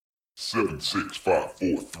7, 6, 5,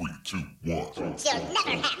 4, 3, 2, 1. You'll never have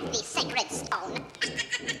the sacred stone.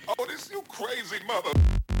 Oh, this you crazy mother...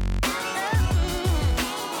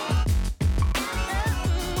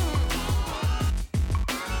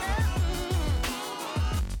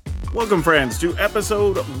 Welcome, friends, to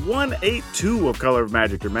episode 182 of Color of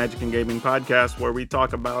Magic, your Magic and Gaming podcast, where we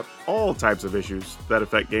talk about all types of issues that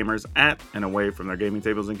affect gamers at and away from their gaming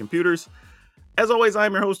tables and computers. As always,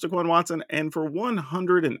 I'm your host, Daquan Watson, and for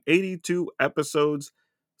 182 episodes,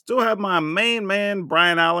 still have my main man,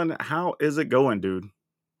 Brian Allen. How is it going, dude?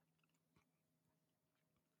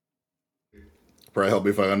 Probably help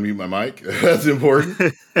me if I unmute my mic. That's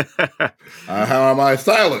important. How am I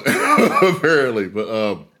silent? Apparently,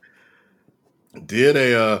 but did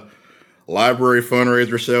a library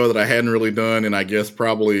fundraiser show that I hadn't really done, and I guess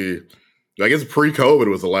pre-COVID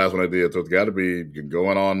was the last one I did, so it's got to be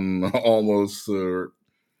going on almost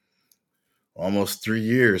 3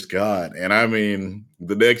 years. God, and I mean,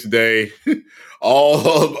 the next day,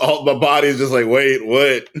 all my body's just like, wait,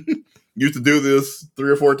 what? Used to do this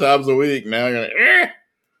 3 or 4 times a week. Now you're like,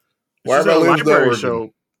 why are my limbs not working?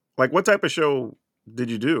 Show? Like, what type of show did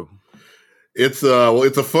you do? It's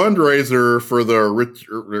it's a fundraiser for the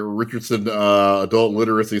Richardson Adult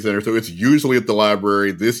Literacy Center. So it's usually at the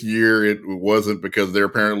library. This year it wasn't because they're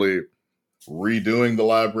apparently redoing the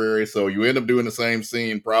library. So you end up doing the same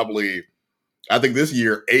scene probably, I think this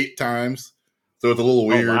year 8 times. So it's a little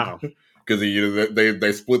weird. Oh, wow. Because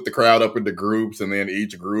they split the crowd up into groups, and then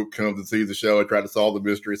each group comes and sees the show and try to solve the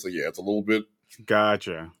mystery. So yeah, it's a little bit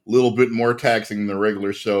more taxing than the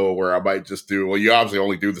regular show, where I might just do, well, you obviously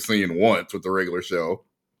only do the scene once with the regular show.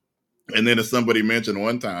 And then as somebody mentioned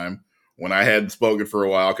one time, when I hadn't spoken for a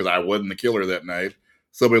while because I wasn't the killer that night,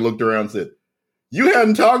 somebody looked around and said, "You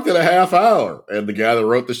hadn't talked in a half hour." And the guy that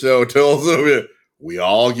wrote the show tells them, "We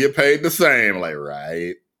all get paid the same." I'm like,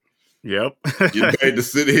 right. Yep. Get paid to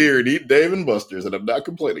sit here and eat Dave and Buster's, and I'm not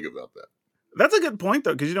complaining about that. That's a good point,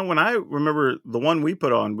 though, because, when I remember the one we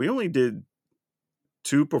put on, we only did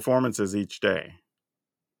 2 performances each day.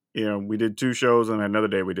 We did 2 shows, and another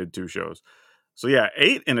day we did 2 shows. So, yeah,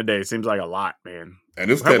 8 in a day seems like a lot, man. And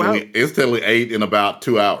it's technically 8 in about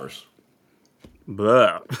 2 hours.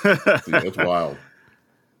 Blah. Yeah, it's wild.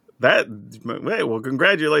 Well,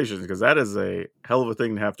 congratulations, because that is a hell of a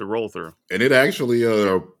thing to have to roll through. And it actually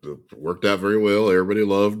worked out very well. Everybody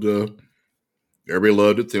loved it.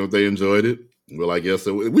 They enjoyed it. Well, I guess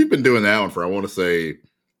we've been doing that one for, I want to say,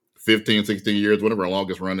 15, 16 years, one of our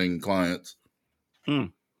longest running clients.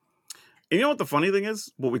 And you know what the funny thing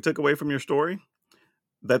is? What we took away from your story?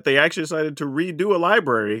 That they actually decided to redo a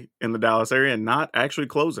library in the Dallas area and not actually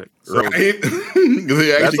close it. So right?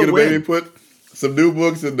 They actually going to maybe put some new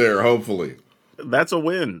books in there, hopefully. That's a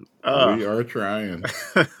win. We are trying.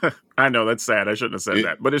 I know, that's sad. I shouldn't have said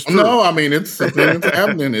that, but it's true. No, I mean, it's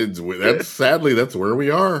happening. Sadly, that's where we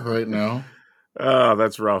are right now. Oh,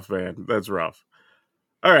 that's rough, man. That's rough.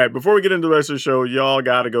 All right, before we get into the rest of the show, y'all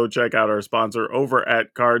got to go check out our sponsor over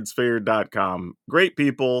at cardsphere.com. Great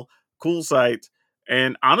people, cool site,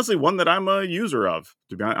 and honestly, one that I'm a user of.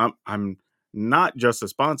 To be honest, I'm not just a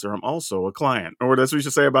sponsor, I'm also a client. Or that's what we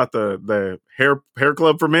should say about the hair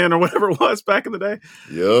club for men or whatever it was back in the day.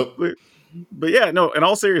 Yep. But yeah, no, in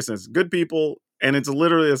all seriousness, good people. And it's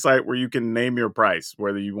literally a site where you can name your price,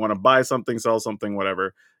 whether you want to buy something, sell something,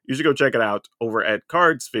 whatever. You should go check it out over at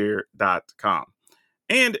cardsphere.com.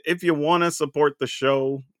 And if you want to support the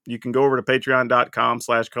show, you can go over to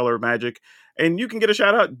patreon.com/colorofmagic, and you can get a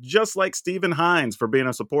shout out just like Stephen Hines for being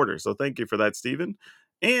a supporter. So thank you for that, Stephen.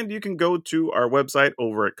 And you can go to our website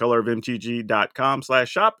over at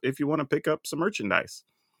colorofmtg.com/shop if you want to pick up some merchandise.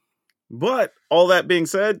 But all that being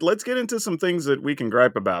said, let's get into some things that we can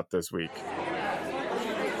gripe about this week.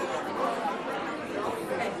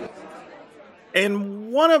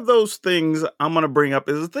 And one of those things I'm going to bring up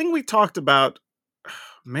is a thing we talked about,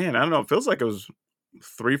 man, I don't know, it feels like it was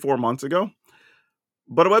 3-4 months ago,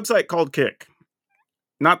 but a website called Kick.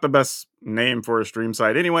 Not the best name for a stream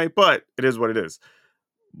site anyway, but it is what it is.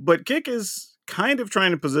 But Kick is kind of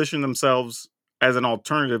trying to position themselves as an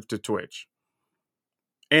alternative to Twitch.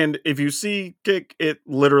 And if you see Kick, it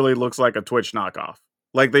literally looks like a Twitch knockoff.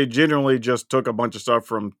 Like they generally just took a bunch of stuff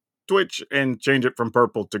from Twitch and changed it from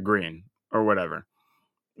purple to green or whatever.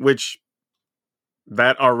 Which,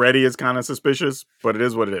 that already is kind of suspicious, but it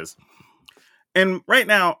is what it is. And right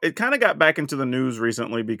now, it kind of got back into the news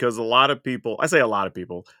recently because a lot of people, I say a lot of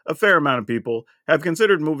people, a fair amount of people have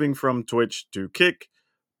considered moving from Twitch to Kick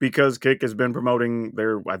because Kick has been promoting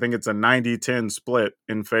I think it's a 90-10 split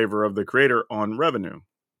in favor of the creator on revenue.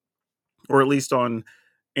 Or at least on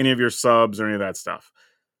any of your subs or any of that stuff.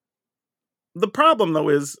 The problem, though,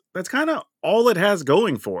 is that's kind of all it has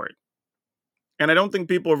going for it. And I don't think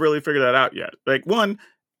people have really figured that out yet. Like, one,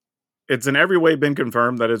 it's in every way been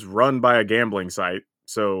confirmed that it's run by a gambling site.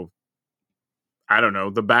 So, I don't know.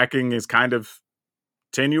 The backing is kind of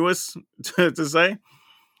tenuous to say.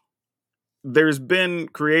 There's been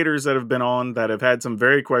creators that have been on that have had some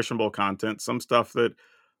very questionable content, some stuff that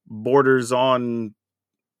borders on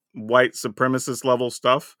white supremacist level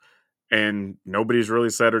stuff, and nobody's really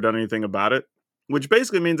said or done anything about it, which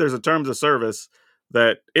basically means there's a terms of service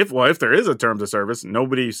that if there is a terms of service,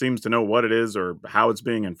 nobody seems to know what it is or how it's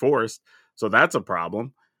being enforced. So that's a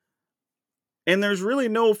problem. And there's really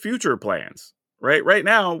no future plans, right? Right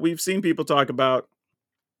now, we've seen people talk about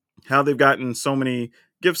how they've gotten so many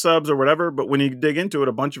gift subs or whatever, but when you dig into it,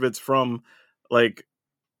 a bunch of it's from like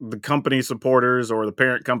the company supporters or the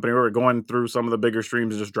parent company who are going through some of the bigger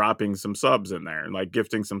streams, just dropping some subs in there and like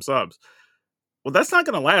gifting some subs. Well, that's not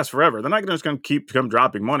going to last forever. They're not just going to keep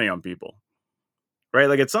dropping money on people, right?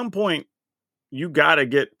 Like at some point, you got to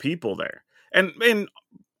get people there. And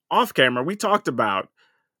off camera, we talked about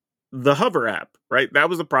the Hover app, right? That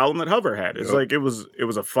was the problem that Hover had. It's like it was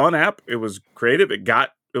a fun app. It was creative.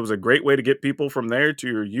 It was a great way to get people from there to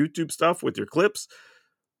your YouTube stuff with your clips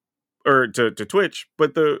or to Twitch.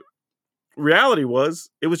 But the reality was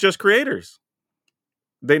it was just creators.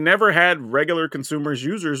 They never had regular consumers,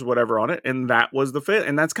 users, whatever on it. And that was the fit.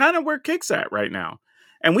 And that's kind of where Kick's at right now.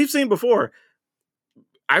 And we've seen before,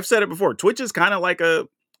 I've said it before, Twitch is kind of like a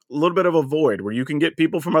little bit of a void where you can get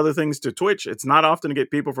people from other things to Twitch. It's not often to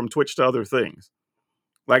get people from Twitch to other things.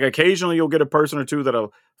 Like occasionally you'll get a person or two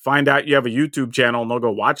that'll find out you have a YouTube channel and they'll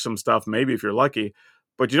go watch some stuff, maybe if you're lucky,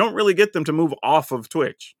 but you don't really get them to move off of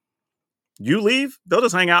Twitch. You leave, they'll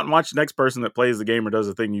just hang out and watch the next person that plays the game or does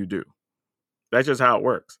the thing you do. That's just how it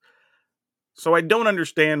works. So I don't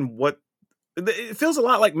understand it feels a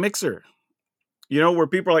lot like Mixer, where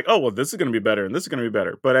people are like, oh, well, this is going to be better and this is going to be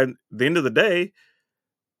better. But at the end of the day,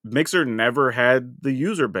 Mixer never had the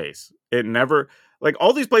user base. It never, like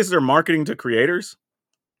all these places are marketing to creators,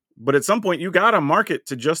 but at some point you got to market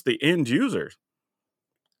to just the end users.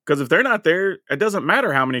 Because if they're not there, it doesn't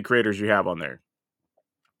matter how many creators you have on there.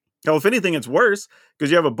 Now, if anything, it's worse because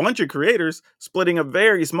you have a bunch of creators splitting a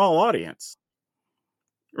very small audience.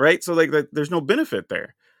 Right? So like there's no benefit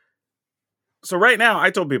there. So right now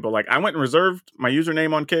I told people like I went and reserved my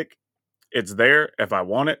username on Kick. It's there if I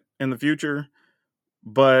want it in the future.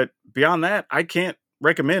 But beyond that, I can't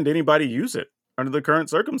recommend anybody use it under the current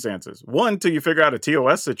circumstances. One, till you figure out a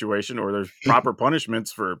TOS situation or there's proper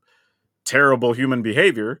punishments for terrible human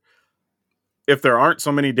behavior. If there aren't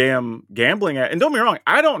so many damn gambling and don't be wrong,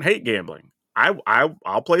 I don't hate gambling.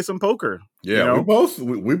 I'll play some poker. Yeah,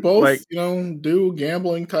 we both like, do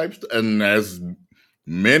gambling types, and as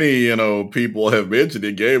many people have mentioned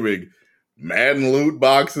in gaming, Madden loot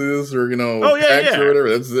boxes or packs or whatever.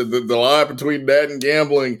 That's the line between that and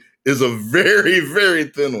gambling is a very, very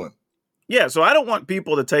thin one. Yeah, so I don't want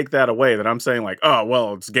people to take that away that I'm saying like, oh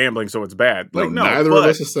well, it's gambling, so it's bad. Like, no, neither of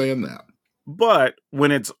us is saying that. But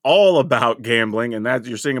when it's all about gambling and that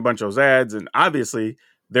you're seeing a bunch of those ads, and obviously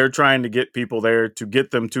they're trying to get people there to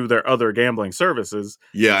get them to their other gambling services.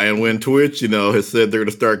 Yeah, and when Twitch, has said they're going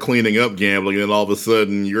to start cleaning up gambling, and all of a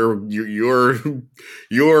sudden your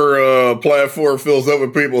platform fills up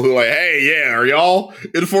with people who are like, hey, yeah, are y'all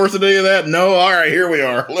enforcing any of that? No, all right, here we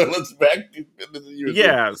are. Let's back into the user.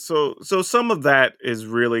 Yeah, so some of that is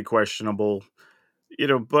really questionable,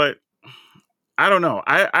 but I don't know.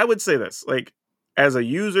 I would say this, like as a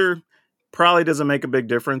user. Probably doesn't make a big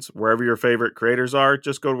difference wherever your favorite creators are.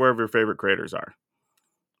 Just go to wherever your favorite creators are.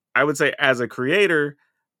 I would say as a creator,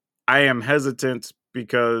 I am hesitant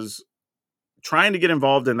because trying to get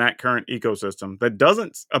involved in that current ecosystem that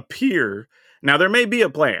doesn't appear. Now, there may be a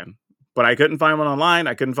plan, but I couldn't find one online.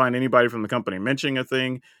 I couldn't find anybody from the company mentioning a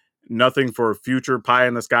thing. Nothing for future pie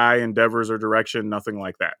in the sky endeavors or direction. Nothing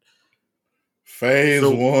like that. Phase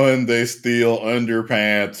 1, they steal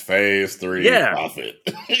underpants. Phase 3, profit.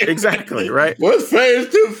 Exactly, right? What's phase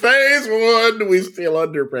 2? Phase 1, we steal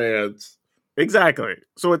underpants. Exactly.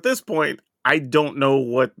 So at this point, I don't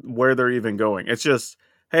know where they're even going. It's just,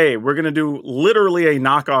 hey, we're going to do literally a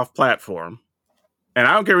knockoff platform. And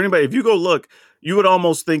I don't care anybody. If you go look, you would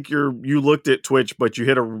almost think you looked at Twitch, but you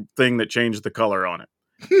hit a thing that changed the color on it.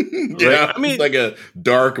 Yeah, I mean, like a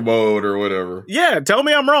dark mode or whatever. Yeah, tell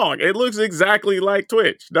me I'm wrong. It looks exactly like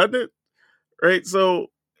Twitch, doesn't it? Right?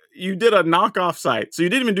 So you did a knockoff site. So you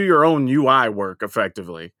didn't even do your own UI work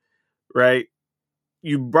effectively, right?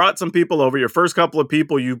 You brought some people over. Your first couple of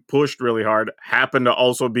people you pushed really hard happened to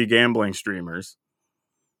also be gambling streamers.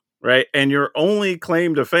 right? And your only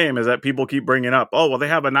claim to fame is that people keep bringing up, oh, well, they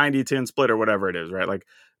have a 90-10 split or whatever it is, right? Like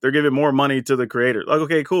they're giving more money to the creator. Like,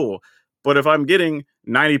 okay, cool. But if I'm getting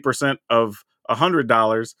 90% of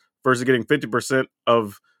 $100 versus getting 50%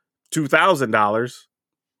 of $2,000,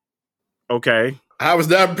 okay. I was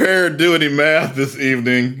not prepared to do any math this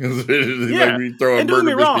evening. Yeah. Make me throw a And don't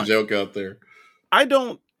murder get me mystery wrong, joke out there. I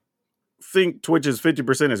don't think Twitch's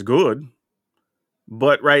 50% is good,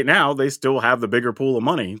 but right now they still have the bigger pool of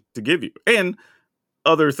money to give you. And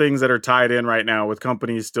other things that are tied in right now with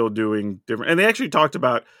companies still doing different. And they actually talked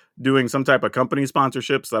about doing some type of company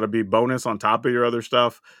sponsorships that'll be bonus on top of your other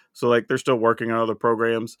stuff. So like they're still working on other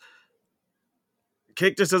programs.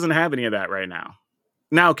 Kick just doesn't have any of that right now.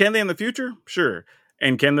 Now, can they in the future? Sure.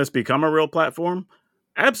 And can this become a real platform?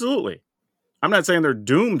 Absolutely. I'm not saying they're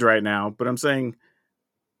doomed right now, but I'm saying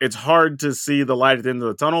it's hard to see the light at the end of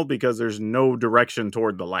the tunnel because there's no direction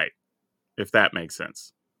toward the light, if that makes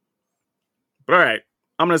sense. But all right,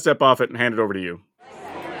 I'm going to step off it and hand it over to you.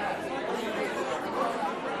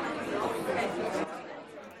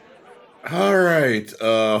 All right,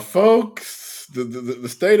 folks, the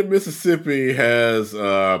state of Mississippi has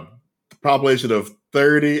a population of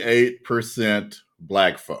 38%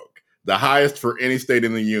 black folk, the highest for any state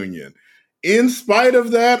in the union. In spite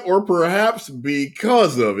of that, or perhaps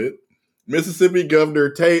because of it, Mississippi Governor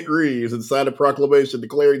Tate Reeves has signed a proclamation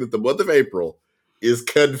declaring that the month of April is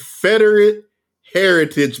Confederate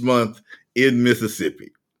Heritage Month in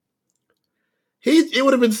Mississippi. It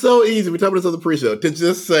would have been so easy, we talked about this on the pre-show, to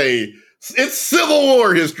just say, it's Civil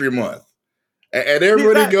War History Month. And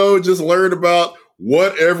everybody go just learn about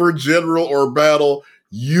whatever general or battle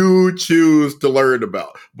you choose to learn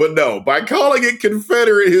about. But no, by calling it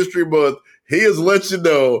Confederate History Month, he has let you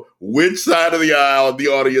know which side of the aisle in the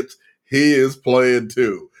audience he is playing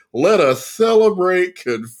to. Let us celebrate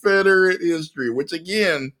Confederate history, which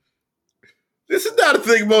again, this is not a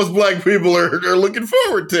thing most black people are looking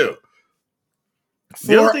forward to.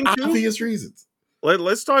 For obvious reasons.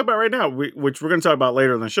 Let's talk about right now, which we're going to talk about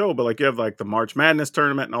later in the show, but like you have like the March Madness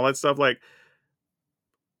tournament and all that stuff. Like,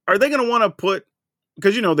 are they going to want to put,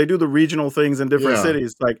 because, you know, they do the regional things in different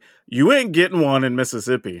cities. Like, you ain't getting one in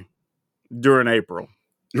Mississippi during April.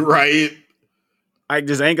 Right. I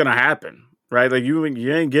just ain't going to happen. Right. Like, you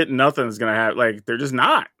ain't getting nothing that's going to happen. Like, they're just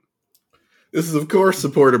not. This is, of course,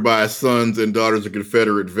 supported by sons and daughters of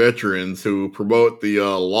Confederate veterans who promote the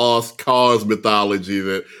lost cause mythology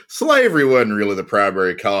that slavery wasn't really the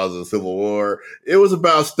primary cause of the Civil War. It was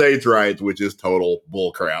about states' rights, which is total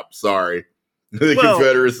bullcrap. Sorry. The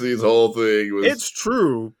Confederacy's whole thing was... It's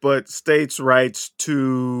true, but states' rights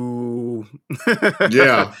to...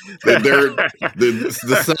 Yeah.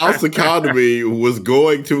 The South's economy was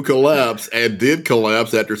going to collapse and did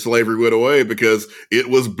collapse after slavery went away because it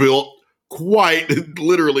was built quite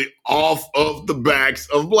literally off of the backs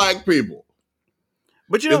of black people.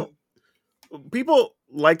 But, you know, people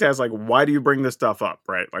like to ask, like, why do you bring this stuff up,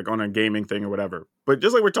 right? Like on a gaming thing or whatever. But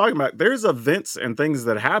just like we're talking about, there's events and things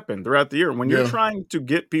that happen throughout the year. When you're trying to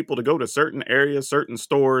get people to go to certain areas, certain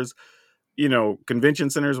stores, you know, convention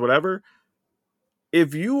centers, whatever.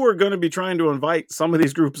 If you were going to be trying to invite some of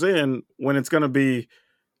these groups in when it's going to be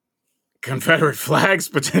Confederate flags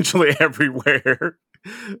potentially everywhere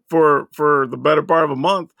for the better part of a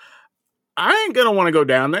month, I ain't going to want to go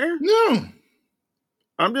down there. No.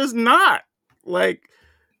 I'm just not. Like,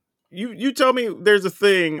 you tell me there's a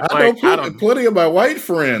thing. I know plenty of my white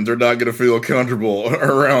friends are not going to feel comfortable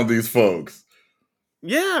around these folks.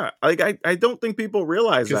 Yeah, like I don't think people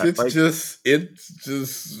realize that. It's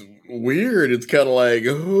just weird. It's kind of like,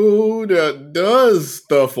 who does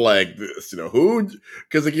stuff like this? You know, who?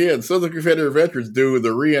 Because again, some of the Confederate veterans do the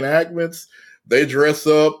reenactments. They dress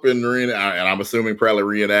up and I'm assuming probably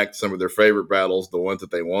reenact some of their favorite battles, the ones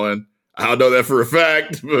that they won. I don't know that for a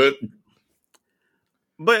fact, but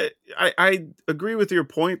I agree with your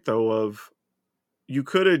point though. Of you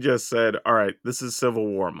could have just said, "All right, this is Civil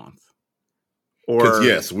War month." Because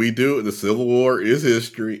yes, we do. The Civil War is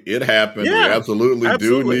history. It happened. Yeah, we absolutely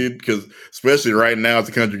do need, because especially right now as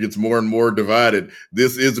the country gets more and more divided,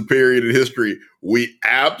 this is a period in history we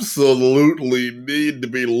absolutely need to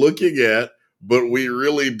be looking at, but we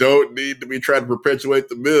really don't need to be trying to perpetuate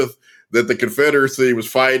the myth that the Confederacy was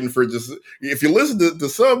fighting for just... If you listen to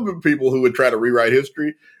some people who would try to rewrite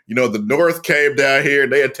history, you know, the North came down here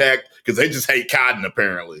and they attacked because they just hate cotton,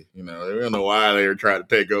 apparently. You know, they don't know why they were trying to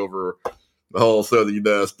take over the whole southern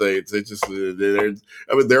United States. It just,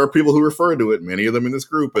 there are people who refer to it, many of them in this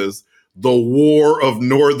group, as the War of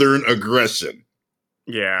Northern Aggression.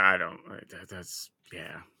 Yeah,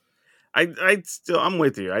 I'm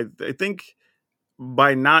with you. I think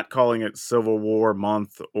by not calling it Civil War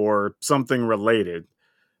month or something related,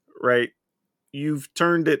 right? You've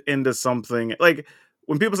turned it into something like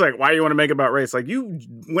when people say, why do you want to make it about race? Like, you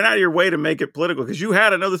went out of your way to make it political because you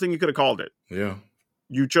had another thing you could have called it. Yeah.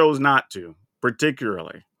 You chose not to,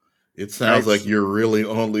 particularly. It sounds like you're really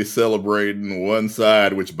only celebrating one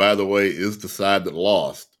side, which, by the way, is the side that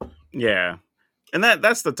lost. Yeah. And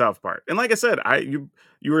that's the tough part. And like I said,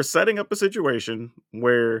 you were setting up a situation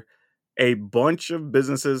where a bunch of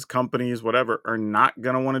businesses, companies, whatever, are not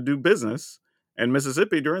going to want to do business in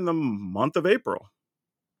Mississippi during the month of April.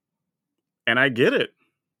 And I get it.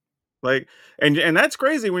 Like, and that's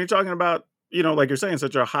crazy when you're talking about, like you're saying,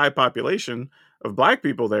 such a high population of Black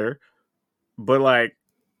people there. But like,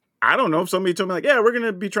 I don't know if somebody told me like, yeah, we're going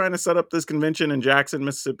to be trying to set up this convention in Jackson,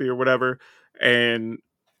 Mississippi or whatever. And,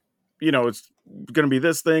 it's going to be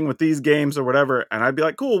this thing with these games or whatever. And I'd be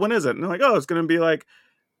like, cool, when is it? And they're like, oh, it's going to be like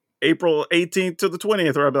April 18th to the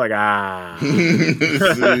 20th. Or I'd be like,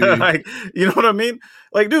 like, you know what I mean?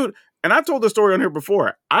 Like, dude, and I've told the story on here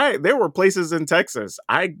before. There were places in Texas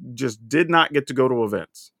I just did not get to go to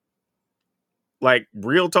events. Like,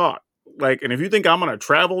 real talk. Like, and if you think I'm going to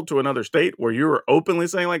travel to another state where you're openly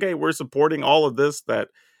saying like, hey, we're supporting all of this that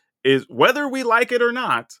is, whether we like it or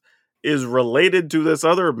not, is related to this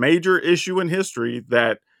other major issue in history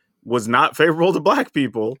that was not favorable to Black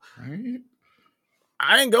people, right?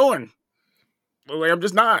 I ain't going. Like, I'm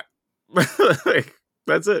just not. Like,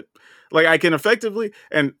 that's it. Like, I can effectively,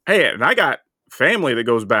 and hey, and I got family that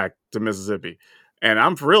goes back to Mississippi, and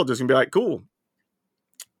I'm for real just gonna be like, cool.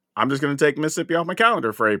 I'm just gonna take Mississippi off my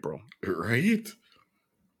calendar for April. Right?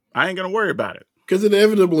 I ain't gonna worry about it. Because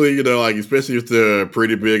inevitably, like, especially if it's a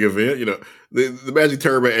pretty big event, the Magic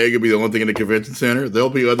Tournament ain't gonna be the only thing in the convention center. There'll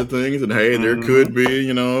be other things, and hey, there could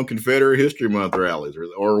be, Confederate History Month rallies,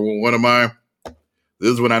 or one of my. This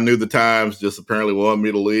is when I knew the Times just apparently wanted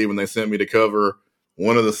me to leave, and they sent me to cover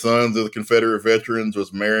one of the sons of the Confederate veterans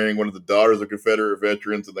was marrying one of the daughters of Confederate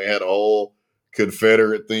veterans, and they had a whole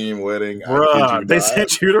Confederate themed wedding. Bruh, they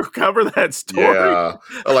sent you to cover that story? Yeah.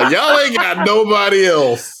 I'm like, y'all ain't got nobody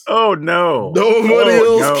else. Oh, no. Nobody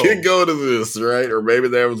else can go to this, right? Or maybe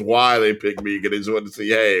that was why they picked me, because they just wanted to see,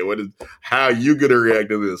 hey, how you going to react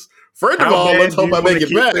to this? First of all, let's hope I make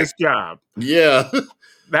it back. This job. Yeah.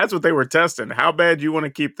 That's what they were testing. How bad do you want to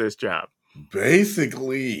keep this job?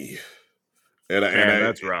 Basically. And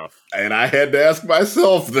that's rough. And I had to ask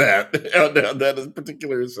myself that is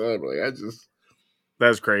particular assembly.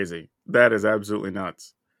 That's crazy. That is absolutely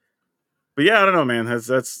nuts. But yeah, I don't know, man.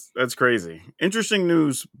 That's crazy. Interesting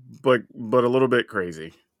news, but a little bit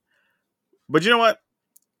crazy. But you know what?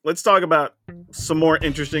 Let's talk about some more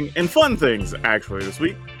interesting and fun things actually this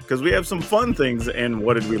week, because we have some fun things in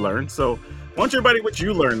What Did We Learn? So why don't you everybody what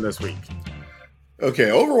you learned this week? Okay,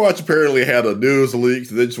 Overwatch apparently had a news leak,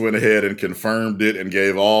 so they just went ahead and confirmed it and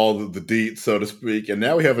gave all the deets, so to speak. And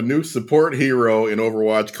now we have a new support hero in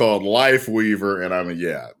Overwatch called Lifeweaver, and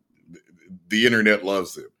the internet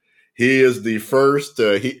loves him. He is the first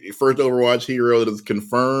Overwatch hero that is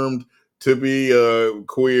confirmed to be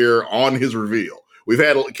queer on his reveal. We've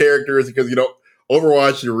had characters because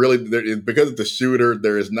Overwatch because it's a shooter.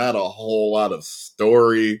 There is not a whole lot of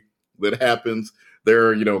story that happens. There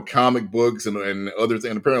are comic books and other things.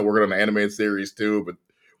 And apparently working on an animated series too, but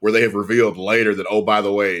where they have revealed later that, oh, by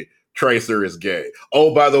the way, Tracer is gay.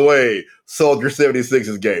 Oh, by the way, Soldier 76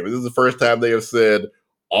 is gay. But this is the first time they have said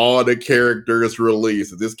all the characters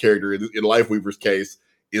released. This character, in Lifeweaver's case,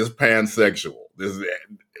 is pansexual. This is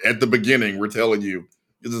at the beginning. We're telling you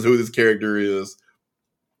this is who this character is.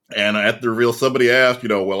 And at the reveal, somebody asked,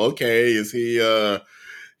 well, okay, is he,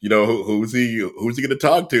 who's he going to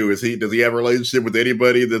talk to? Does he have a relationship with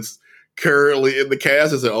anybody that's currently in the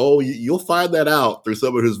cast? I said, oh, you'll find that out through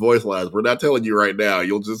some of his voice lines. We're not telling you right now.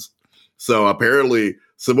 So apparently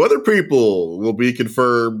some other people will be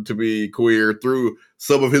confirmed to be queer through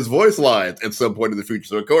some of his voice lines at some point in the future.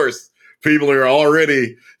 So of course, people are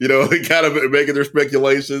already, kind of making their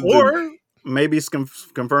speculations. Or maybe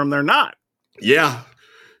confirm they're not. Yeah.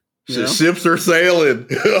 Ships are sailing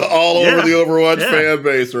all over the Overwatch fan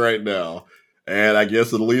base right now. And I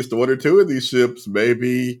guess at least one or two of these ships may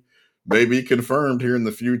be confirmed here in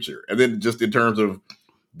the future. And then just in terms of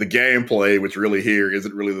the gameplay, which really here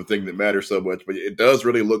isn't really the thing that matters so much, but it does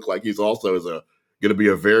really look like he's also going to be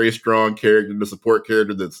a very strong character, the support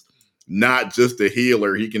character that's not just a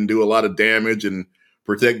healer. He can do a lot of damage and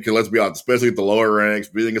protect, because let's be honest, especially at the lower ranks,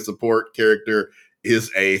 being a support character is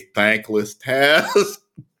a thankless task.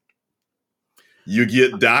 You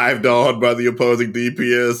get dived on by the opposing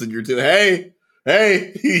DPS, and you're hey,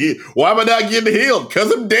 why am I not getting healed?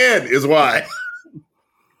 Because I'm dead is why.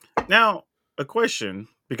 Now, a question,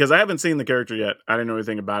 because I haven't seen the character yet. I didn't know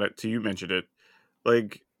anything about it till you mentioned it.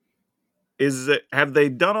 Like, have they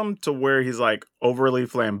done him to where he's like overly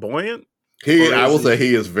flamboyant? I will say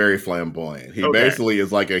he is very flamboyant. He basically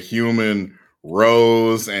is like a human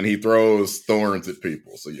rose, and he throws thorns at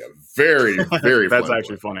people. So yeah, very, very That's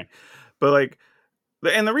actually funny. But like,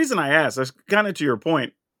 and the reason I asked, that's kind of to your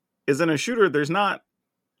point, is in a shooter, there's not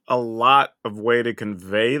a lot of way to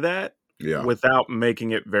convey that without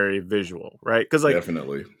making it very visual, right? Because like,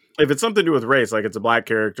 definitely, if it's something to do with race, like it's a black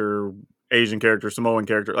character, Asian character, Samoan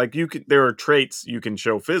character, like there are traits you can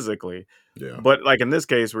show physically. Yeah. But like in this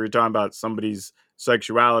case, where you're talking about somebody's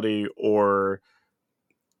sexuality, or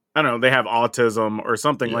I don't know, they have autism or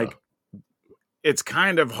something, like it's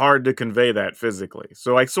kind of hard to convey that physically.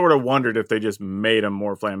 So I sort of wondered if they just made him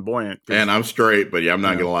more flamboyant. And I'm straight, but yeah, I'm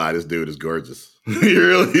not gonna lie, this dude is gorgeous. He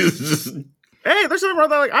really is just. Hey, there's something wrong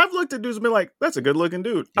with that. Like, I've looked at dudes and been like, that's a good looking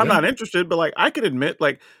dude. I'm not interested, but like, I can admit,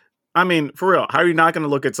 like, I mean, for real, how are you not going to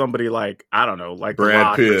look at somebody like, I don't know, like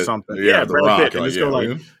Brad Pitt or something? Yeah, Brad Pitt, and just go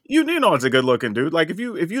like, you know, it's a good looking dude. Like, if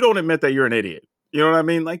you don't admit that you're an idiot, you know what I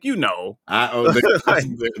mean? Like, you know,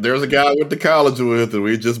 there's a guy I went to college with, and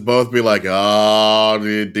we just both be like, oh,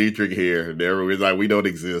 Dietrich here, and everybody's like, we don't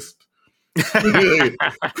exist.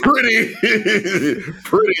 pretty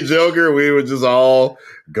Joker. We would just all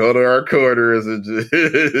go to our quarters and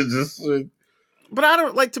just. But I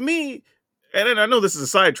don't like, to me, and I know this is a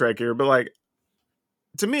sidetrack here, but like,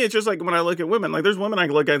 to me, it's just like when I look at women, like there's women I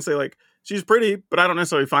can look at and say like, she's pretty, but I don't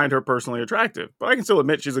necessarily find her personally attractive, but I can still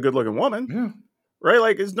admit she's a good looking woman. Yeah. Right?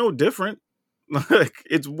 Like, it's no different. Like,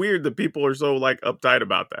 it's weird that people are so like uptight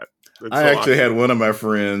about that. I actually had one of my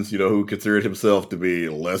friends, who considered himself to be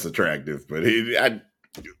less attractive, but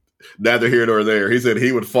neither here nor there. He said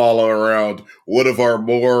he would follow around one of our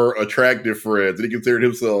more attractive friends, and he considered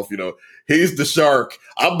himself, he's the shark,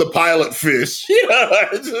 I'm the pilot fish.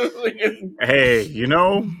 Hey,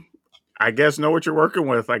 I guess know what you're working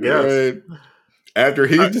with, I guess. Right. After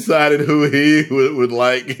he decided who he would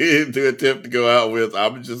like to attempt to go out with,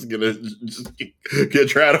 I'm just gonna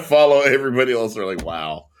try to follow everybody else. They're like,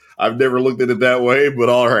 wow, I've never looked at it that way, but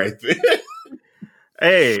all right.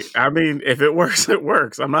 Hey, I mean, if it works, it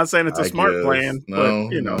works. I'm not saying it's a smart plan, but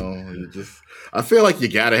I feel like you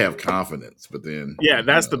got to have confidence, but then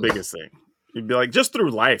that's the biggest thing. You'd be like, just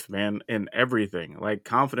through life, man, in everything. Like,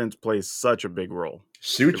 confidence plays such a big role.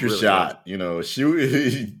 Shoot your shot,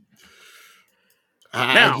 shoot.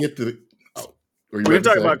 Now, we're going to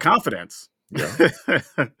talk about confidence. Yeah.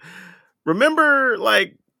 Remember,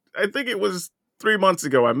 like, I think it was 3 months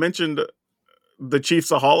ago, I mentioned the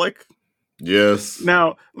Chiefsaholic. Yes.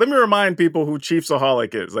 Now, let me remind people who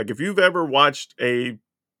Chiefsaholic is. Like, if you've ever watched a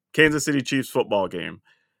Kansas City Chiefs football game,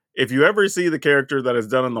 if you ever see the character that is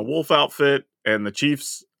done in the wolf outfit and the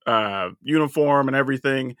Chiefs uniform and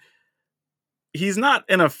everything, he's not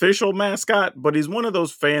an official mascot, but he's one of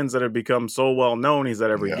those fans that have become so well known. He's at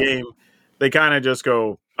every game. They kind of just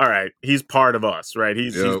go, all right, he's part of us, right?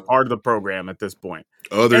 He's part of the program at this point.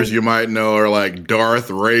 Others you might know are like Darth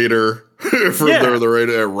Raider from the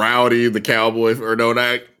Raider, Rowdy, the cowboy, or no,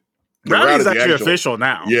 not Rowdy's actually official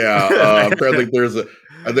now. Yeah, I'm trying to think there's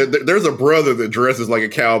a brother that dresses like a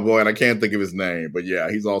cowboy, and I can't think of his name, but yeah,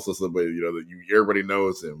 he's also somebody that everybody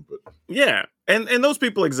knows him. But yeah, and those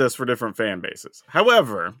people exist for different fan bases.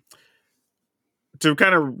 However, to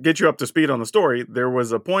kind of get you up to speed on the story, there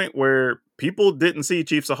was a point where people didn't see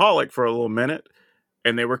Chiefsaholic for a little minute,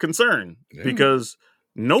 and they were concerned because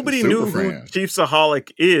nobody knew who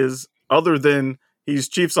Chiefsaholic is other than he's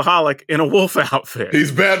Chiefsaholic in a wolf outfit.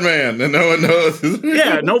 He's Batman, and no one knows.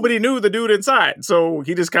 Yeah, nobody knew the dude inside. So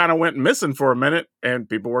he just kind of went missing for a minute, and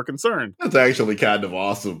people were concerned. That's actually kind of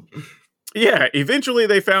awesome. Yeah, eventually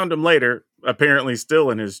they found him later, apparently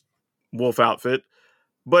still in his wolf outfit.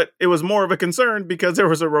 But it was more of a concern because there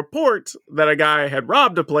was a report that a guy had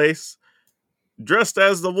robbed a place dressed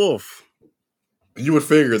as the wolf. You would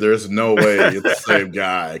figure there's no way it's the same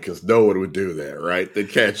guy because no one would do that, right? They'd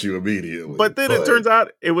catch you immediately. But then it turns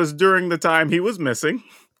out it was during the time he was missing.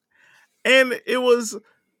 And it was,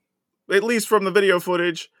 at least from the video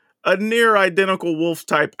footage, a near identical wolf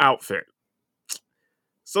type outfit.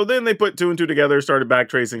 So then they put 2 and 2 together, started back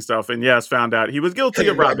tracing stuff, and yes, found out he was guilty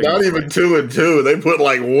of robbing. Not even 2 and 2. They put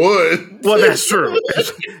like 1. Well, that's true.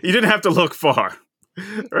 You didn't have to look far,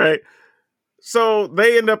 right? So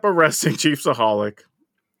they end up arresting Chiefsaholic,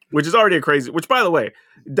 which is already which, by the way,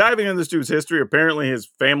 diving into this dude's history, apparently his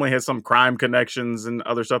family has some crime connections and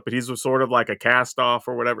other stuff, but he's sort of like a cast off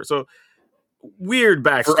or whatever. So weird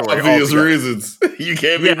backstory. For obvious reasons. You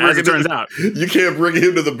can't as it turns out. You can't bring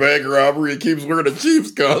him to the bank robbery. He keeps wearing a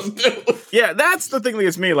Chiefs costume. Yeah, that's the thing that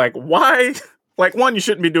gets me. Like, why? Like, one, you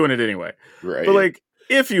shouldn't be doing it anyway. Right. But, like,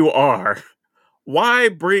 if you are, why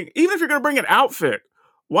bring, even if you're going to bring an outfit,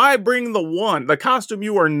 why bring the costume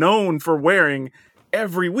you are known for wearing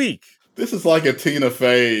every week? This is like a Tina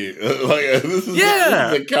Fey. I'm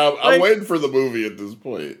waiting for the movie at this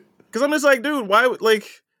point. Because I'm just like, dude, why,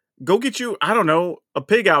 like, go get you, I don't know, a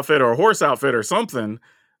pig outfit or a horse outfit or something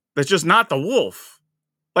that's just not the wolf.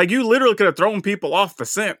 Like, you literally could have thrown people off the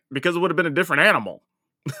scent because it would have been a different animal.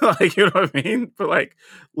 Like, you know what I mean? But, like,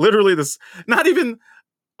 literally this, not even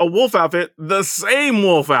a wolf outfit, the same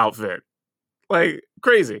wolf outfit. Like,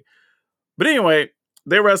 crazy. But anyway,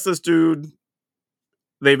 they arrest this dude.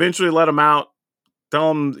 They eventually let him out,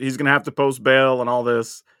 tell him he's going to have to post bail and all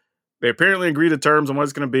this. They apparently agree to terms on what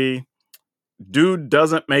it's going to be. Dude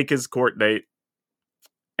doesn't make his court date.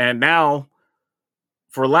 And now,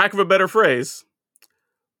 for lack of a better phrase,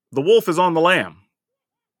 the wolf is on the lam.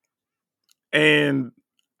 And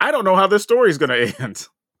I don't know how this story is going to end.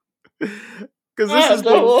 Because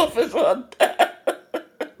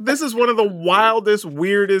this is one of the wildest,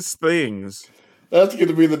 weirdest things. That's going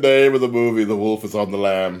to be the name of the movie, The Wolf is on the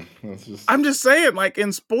Lamb. I'm just saying, like,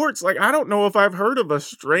 in sports, like, I don't know if I've heard of a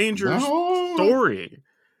stranger's story.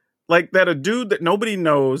 Like, that a dude that nobody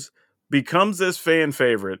knows becomes this fan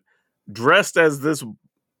favorite, dressed as this,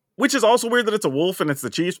 which is also weird that it's a wolf and it's the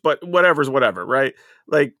Chiefs, but whatever's whatever, right?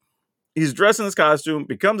 Like, he's dressed in this costume,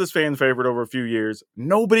 becomes this fan favorite over a few years.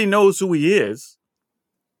 Nobody knows who he is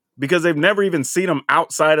because they've never even seen him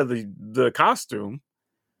outside of the costume.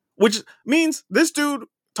 Which means this dude,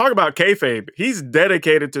 talk about kayfabe, he's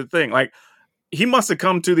dedicated to the thing. Like, he must have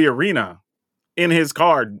come to the arena in his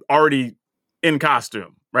car already in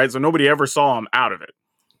costume, right? So nobody ever saw him out of it.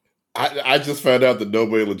 I just found out that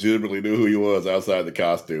nobody legitimately knew who he was outside the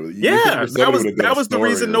costume. Yeah, that was the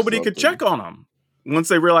reason nobody could check on him once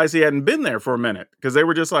they realized he hadn't been there for a minute. Because they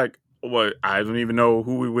were just like, well, I don't even know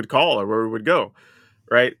who we would call or where we would go.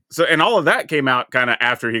 Right. So, and all of that came out kind of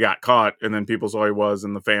after he got caught, and then people saw he was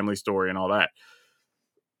in the family story and all that.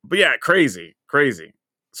 But yeah, crazy.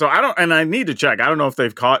 So I need to check. I don't know if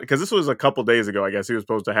they've caught, because this was a couple days ago. I guess he was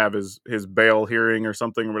supposed to have his bail hearing or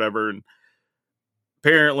something or whatever. And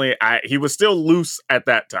apparently he was still loose at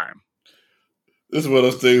that time. This is one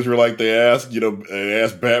of those things where, like, they ask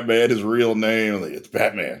Batman his real name. Like, it's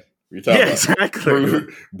Batman. You're talking about exactly.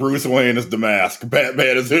 Bruce Wayne is Damask.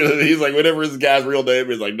 Batman is. He's like, whatever his guy's real name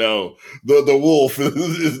is, like, no, the wolf is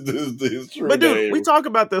his true name. But dude, we talk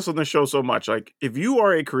about this on the show so much. Like, if you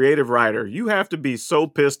are a creative writer, you have to be so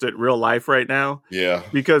pissed at real life right now. Yeah.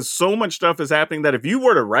 Because so much stuff is happening that if you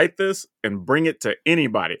were to write this and bring it to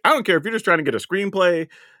anybody, I don't care if you're just trying to get a screenplay,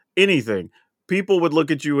 anything, people would look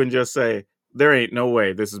at you and just say, there ain't no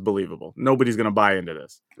way this is believable. Nobody's going to buy into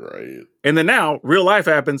this. Right. And then now real life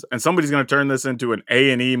happens and somebody's going to turn this into an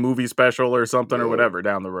A&E movie special or something or whatever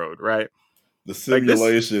down the road, right? The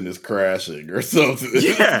simulation is crashing or something.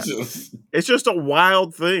 Yeah. It's just a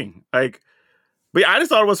wild thing. Like, but yeah, I just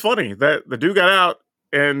thought it was funny that the dude got out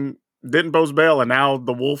and didn't post bail and now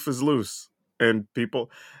the wolf is loose and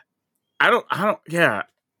people, I don't know.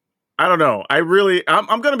 I'm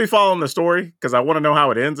going to be following the story because I want to know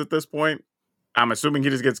how it ends at this point. I'm assuming he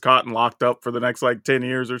just gets caught and locked up for the next, like, 10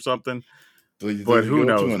 years or something. But who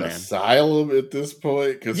knows, to an man? Asylum at this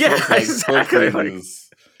point? Yeah, exactly.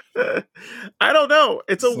 I don't know.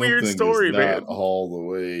 It's a weird story, man. Not all the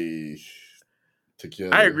way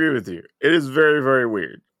together. I agree with you. It is very, very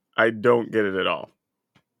weird. I don't get it at all.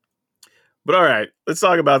 But all right, let's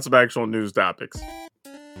talk about some actual news topics.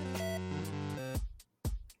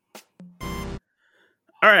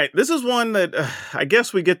 All right, this is one that I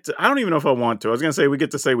guess we get to, I don't even know if I want to. I was going to say we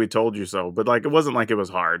get to say we told you so, but, like, it wasn't like it was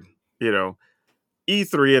hard. You know,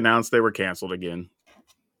 E3 announced they were canceled again.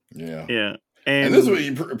 Yeah. Yeah. And this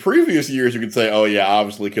is what previous years you could say, oh, yeah,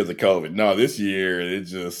 obviously because of COVID. No, this year, it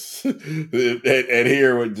just, and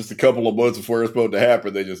here, with just a couple of months before it was supposed to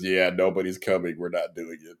happen, they just, nobody's coming. We're not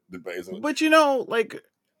doing it, basically. But, you know, like,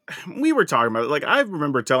 we were talking about it. Like, I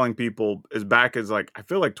remember telling people as back as, like, I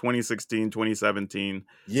feel like 2016, 2017.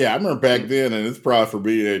 Yeah, I remember back then, and it's probably for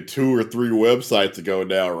me 2 or 3 websites ago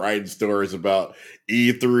now, writing stories about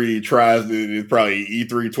E3 probably E3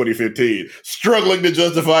 2015, struggling to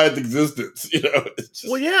justify its existence. You know,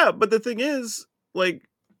 well, yeah, but the thing is, like,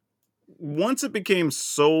 once it became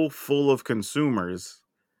so full of consumers,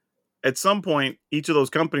 at some point, each of those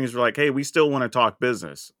companies were like, hey, we still want to talk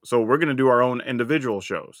business. So we're going to do our own individual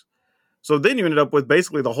shows. So then you ended up with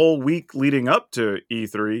basically the whole week leading up to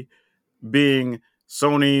E3 being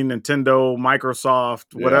Sony, Nintendo,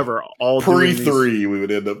 Microsoft, whatever, all doing pre-3 we would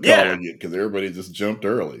end up calling it because everybody just jumped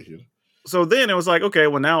early. You know? So then it was like, okay,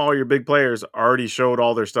 well now all your big players already showed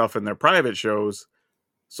all their stuff in their private shows,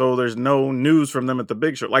 so there's no news from them at the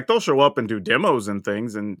big show. Like they'll show up and do demos and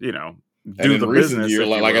things, and do and the recent business. Year,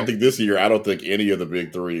 like I think this year, I don't think any of the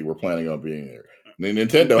big three were planning on being there.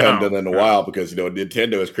 Nintendo hadn't done that in a while because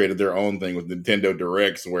Nintendo has created their own thing with Nintendo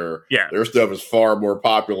Directs, where their stuff is far more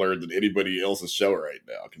popular than anybody else's show right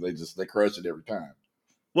now because they crush it every time.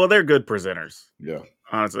 Well, they're good presenters. Yeah,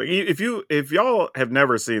 honestly, if y'all have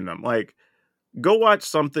never seen them, like go watch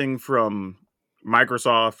something from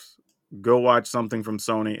Microsoft, go watch something from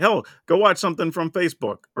Sony. Hell, go watch something from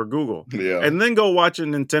Facebook or Google. Yeah, and then go watch a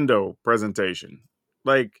Nintendo presentation.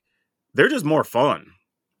 Like they're just more fun.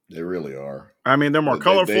 They really are. I mean, they're more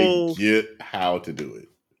colorful. They get how to do it.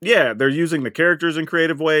 Yeah, they're using the characters in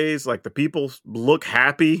creative ways. Like the people look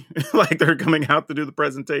happy, like they're coming out to do the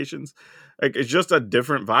presentations. Like it's just a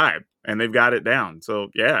different vibe, and they've got it down. So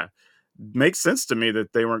yeah, makes sense to me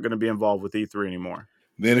that they weren't going to be involved with E3 anymore.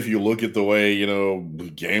 Then if you look at the way,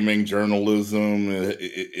 gaming journalism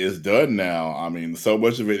is done now, I mean, so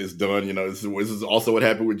much of it is done, this is also what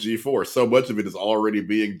happened with G4. So much of it is already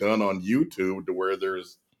being done on YouTube to where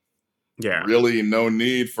there's really no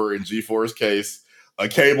need for, in G4's case, a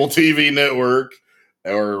cable TV network,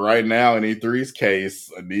 or right now in E3's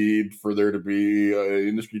case, a need for there to be an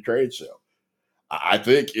industry trade show. I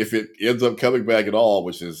think if it ends up coming back at all,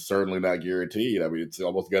 which is certainly not guaranteed, I mean, it's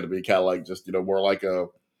almost got to be kind of like just, more like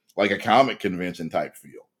a comic convention type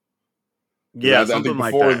feel. Yeah, something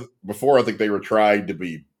like that. Before, I think they were trying to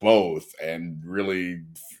be both and really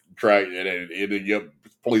trying, and it ended up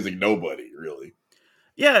pleasing nobody, really.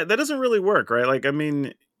 Yeah, that doesn't really work, right? Like, I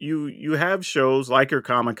mean, you have shows like your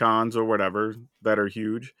Comic-Cons or whatever that are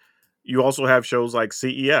huge. You also have shows like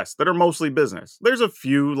CES that are mostly business. There's a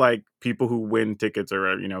few like people who win tickets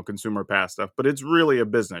or, consumer pass stuff, but it's really a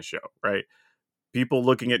business show, right? People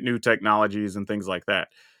looking at new technologies and things like that.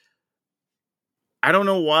 I don't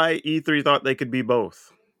know why E3 thought they could be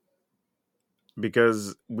both,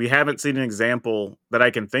 because we haven't seen an example that I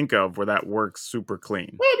can think of where that works super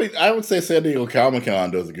clean. Well, I mean, I would say San Diego Comic-Con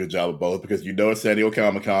does a good job of both, because at San Diego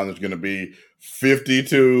Comic-Con there's going to be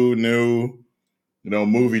 52 new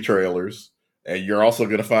movie trailers, and you're also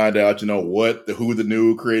going to find out, who the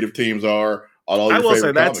new creative teams are on all your I will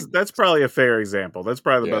say comics. that's probably a fair example. That's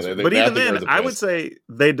probably the best. But even then, I would say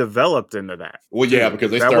they developed into that. Well, yeah,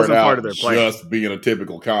 because they started out just being a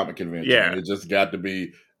typical comic convention. Yeah, and it just got to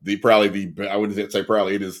be I wouldn't say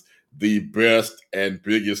probably it is the best and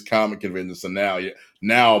biggest comic convention. So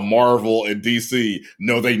now Marvel and DC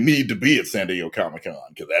know they need to be at San Diego Comic-Con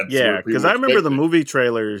because I remember the movie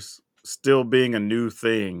trailers still being a new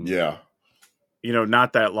thing. Yeah.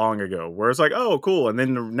 Not that long ago, where it's like, oh, cool. And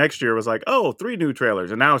then the next year was like, oh, 3 new trailers.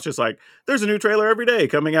 And now it's just like, there's a new trailer every day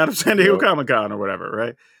coming out of San Diego Comic-Con or whatever,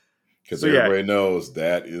 right? Because everybody knows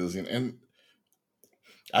that is, and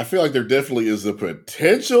I feel like there definitely is a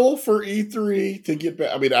potential for E3 to get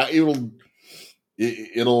back. I mean,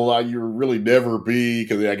 it'll you really never be,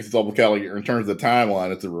 because I guess it's almost kind of like in terms of the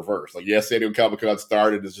timeline, it's a reverse. Like, yes, San Diego Comic-Con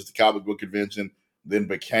started as just a comic book convention, then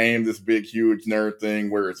became this big, huge nerd thing,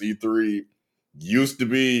 whereas E3 used to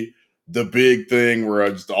be the big thing where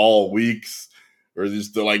just all weeks, or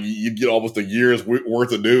just like you get almost a year's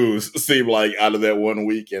worth of news seem like out of that one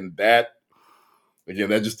week. And that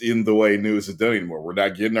just isn't the way news is done anymore. We're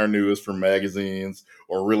not getting our news from magazines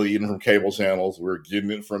or really even from cable channels. We're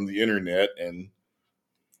getting it from the internet. And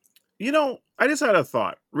I just had a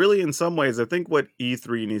thought. Really, in some ways, I think what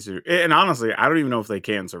E3 needs to do, and honestly, I don't even know if they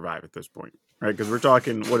can survive at this point, right? Because we're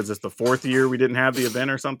talking, what is this, the 4th year we didn't have the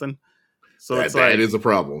event or something? So that is a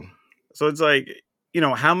problem. So it's like,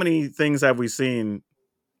 how many things have we seen,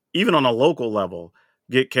 even on a local level,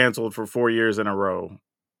 get canceled for 4 years in a row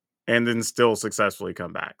and then still successfully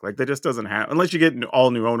come back? Like, that just doesn't happen unless you get all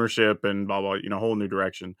new ownership and blah, blah, whole new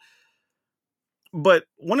direction. But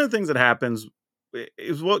one of the things that happens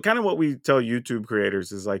is what we tell YouTube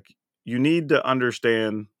creators is like, you need to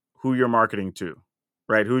understand who you're marketing to,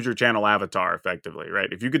 right? Who's your channel avatar effectively,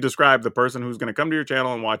 right? If you could describe the person who's going to come to your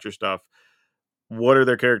channel and watch your stuff, what are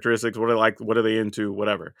their characteristics? What are they like? What are they into?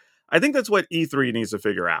 Whatever. I think that's what E3 needs to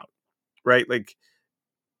figure out, right? Like,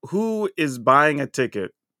 who is buying a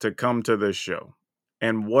ticket to come to this show,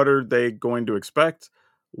 and what are they going to expect?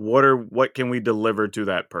 What can we deliver to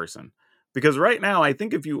that person? Because right now, I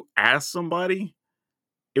think if you ask somebody,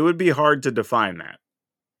 it would be hard to define that.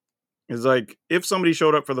 It's like, if somebody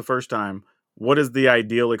showed up for the first time, what is the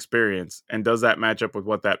ideal experience, and does that match up with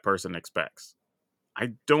what that person expects?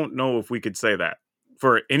 I don't know if we could say that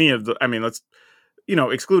for any of the,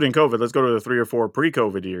 excluding COVID, let's go to the 3 or 4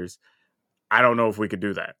 pre-COVID years. I don't know if we could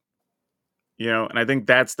do that. And I think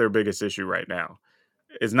that's their biggest issue right now.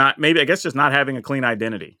 Is not maybe I guess just not having a clean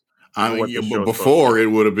identity. I mean, but before it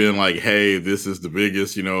would have been like, hey, this is the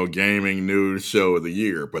biggest, gaming news show of the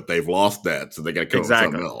year, but they've lost that, so they got to come up with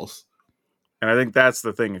something else. And I think that's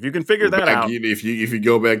the thing. If you can figure that out. If you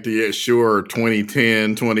go back to,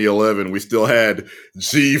 2010, 2011, we still had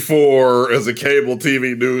G4 as a cable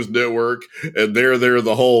TV news network, and they're there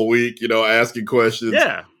the whole week, asking questions,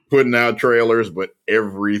 putting out trailers, but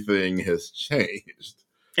everything has changed.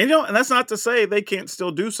 And, and that's not to say they can't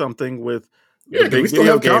still do something with we still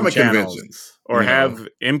have comic conventions. Or have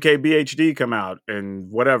MKBHD come out and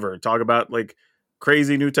whatever, talk about like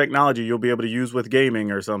crazy new technology you'll be able to use with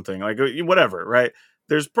gaming or something, like whatever, right?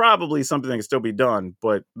 There's probably something that can still be done,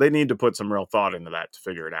 but they need to put some real thought into that to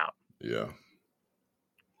figure it out. Yeah.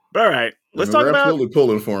 But all right, let's talk about... We're absolutely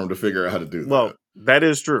pulling for them to figure out how to do that. Well, that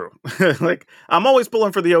is true. Like, I'm always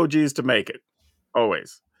pulling for the OGs to make it.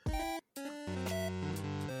 Always.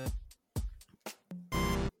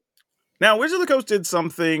 Now, Wizards of the Coast did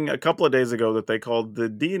something a couple of days ago that they called the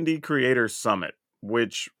D&D Creator Summit,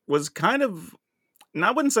 which was kind of, and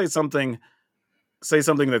I wouldn't say something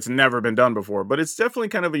that's never been done before, but it's definitely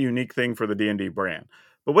kind of a unique thing for the D&D brand.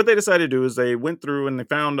 But what they decided to do is they went through and they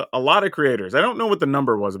found a lot of creators. I don't know what the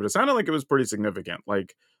number was, but it sounded like it was pretty significant,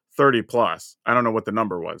 like 30 plus. I don't know what the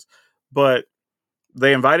number was, but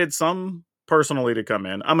they invited some personally to come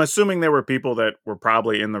in. I'm assuming there were people that were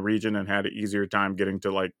probably in the region and had an easier time getting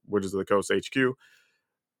to like Wizards of the Coast HQ,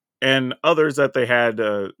 and others that they had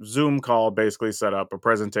a Zoom call basically set up, a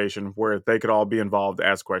presentation where they could all be involved,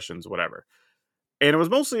 ask questions, whatever. And it was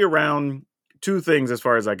mostly around 2 things as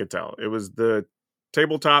far as I could tell. It was the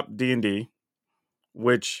tabletop D&D,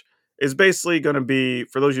 which is basically going to be,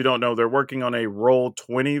 for those you don't know, they're working on a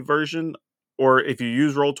Roll20 version, or if you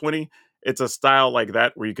use Roll20, it's a style like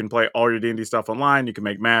that where you can play all your D&D stuff online. You can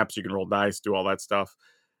make maps, you can roll dice, do all that stuff.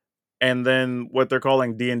 And then what they're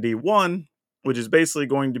calling D&D 1, which is basically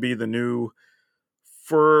going to be the new,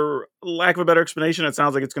 for lack of a better explanation, it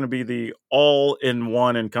sounds like it's going to be the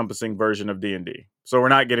all-in-one encompassing version of D&D. So we're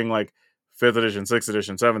not getting like 5th edition, 6th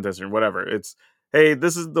edition, 7th edition, whatever. It's, hey,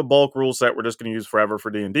 this is the bulk rule set we're just going to use forever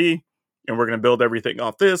for D&D, and we're going to build everything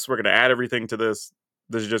off this. We're going to add everything to this.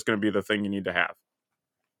 This is just going to be the thing you need to have.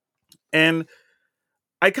 And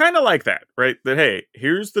I kind of like that, right? That, hey,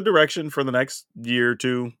 here's the direction for the next year or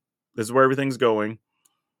 2. This is where everything's going.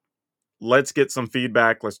 Let's get some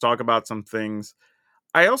feedback. Let's talk about some things.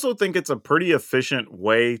 I also think it's a pretty efficient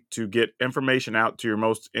way to get information out to your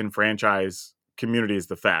most enfranchised communities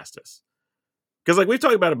the fastest. Because like we've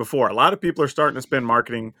talked about it before, a lot of people are starting to spend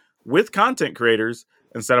marketing with content creators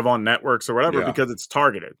instead of on networks or whatever, because it's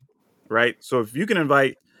targeted, right? So if you can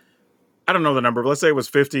invite, I don't know the number, but let's say it was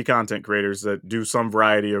 50 content creators that do some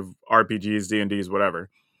variety of RPGs, D&Ds, whatever.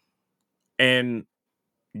 And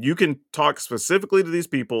you can talk specifically to these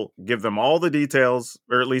people, give them all the details,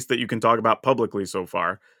 or at least that you can talk about publicly so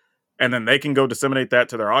far, and then they can go disseminate that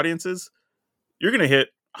to their audiences. You're going to hit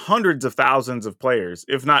hundreds of thousands of players,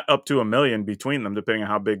 if not up to 1 million between them, depending on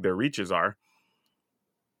how big their reaches are.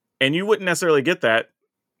 And you wouldn't necessarily get that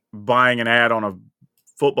buying an ad on a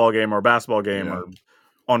football game or a basketball game or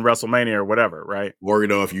on WrestleMania or whatever, right? Or,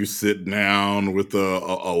 if you sit down with a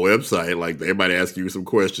website, like they might ask you some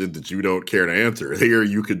questions that you don't care to answer. Here,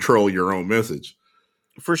 you control your own message.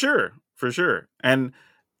 For sure. And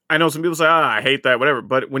I know some people say, I hate that, whatever.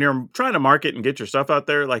 But when you're trying to market and get your stuff out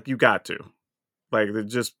there, like you got to. Like,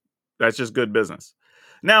 that's just good business.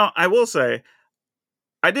 Now, I will say,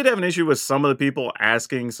 I did have an issue with some of the people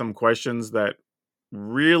asking some questions that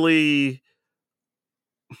really,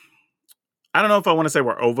 I don't know if I want to say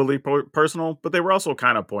were overly personal, but they were also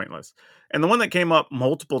kind of pointless. And the one that came up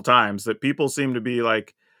multiple times that people seem to be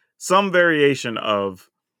like some variation of,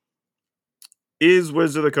 is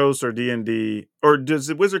Wizard of the Coast or D&D, or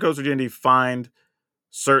does Wizard of the Coast or D&D find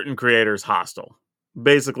certain creators hostile?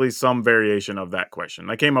 Basically some variation of that question.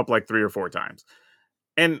 That came up like 3 or 4 times.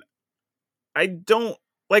 And I don't,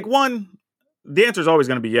 like, one, the answer is always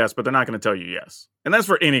going to be yes, but they're not going to tell you yes. And that's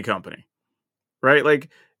for any company, right? Like,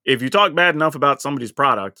 if you talk bad enough about somebody's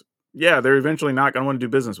product, they're eventually not going to want to do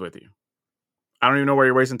business with you. I don't even know why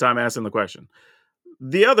you're wasting time asking the question.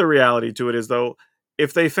 The other reality to it is, though,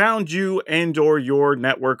 if they found you and or your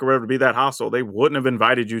network or whatever to be that hostile, they wouldn't have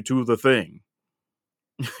invited you to the thing.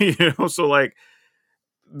 So like,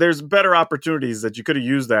 there's better opportunities that you could have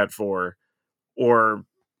used that for, or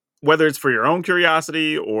whether it's for your own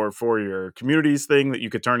curiosity or for your community's thing that you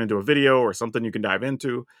could turn into a video or something you can dive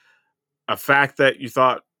into, a fact that you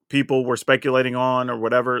thought people were speculating on or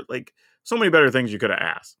whatever. Like, so many better things you could have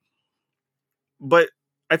asked. But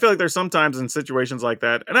I feel like there's sometimes in situations like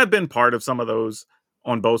that, and I've been part of some of those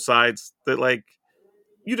on both sides, that like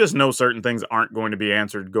you just know certain things aren't going to be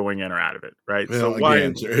answered going in or out of it, right? Well, So why?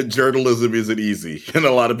 again, journalism isn't easy, and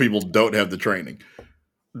a lot of people don't have the training.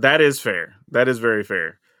 That is fair. That is very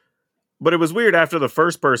fair. But it was weird after the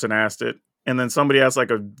first person asked it, and then somebody asked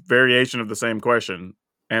like a variation of the same question.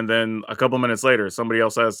 And then a couple minutes later, somebody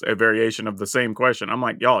else has a variation of the same question. I'm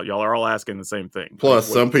like, y'all are all asking the same thing. Plus,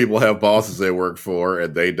 some people have bosses they work for,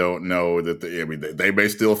 and they don't know that. They may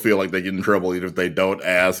still feel like they get in trouble even if they don't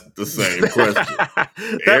ask the same question.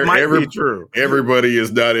 That might be true. Everybody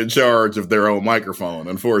is not in charge of their own microphone,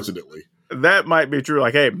 unfortunately. That might be true.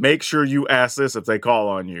 Like, hey, make sure you ask this if they call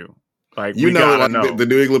on you. Like, you know. The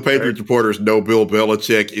New England Patriots reporters know Bill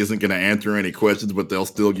Belichick isn't going to answer any questions, but they'll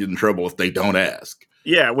still get in trouble if they don't ask.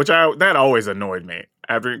 Yeah, that always annoyed me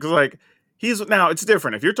because like now it's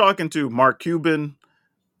different. If you're talking to Mark Cuban,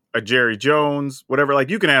 a Jerry Jones, whatever, like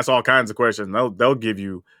you can ask all kinds of questions. They'll give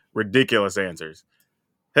you ridiculous answers.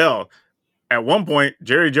 Hell, at one point,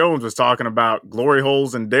 Jerry Jones was talking about glory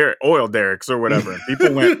holes and oil derricks or whatever. And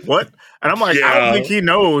people went, "What?" And I'm like, I don't think he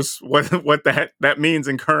knows what that means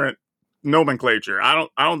in current nomenclature. I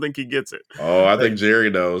don't think he gets it. Oh, I think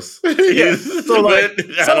Jerry knows. Yeah. So like,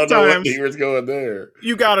 I don't know what he was going there.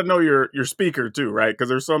 You got to know your speaker too, right? Because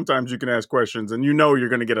there's sometimes you can ask questions and you know you're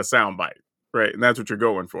going to get a sound bite, right? And that's what you're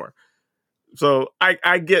going for. So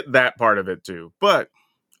I get that part of it too. But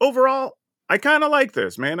overall, I kind of like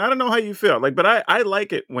this, man. I don't know how you feel, but I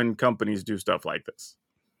like it when companies do stuff like this.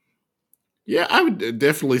 Yeah, I would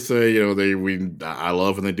definitely say, I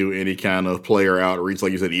love when they do any kind of player outreach,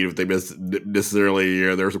 like you said, even if they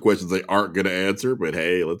necessarily, there's some questions they aren't going to answer, but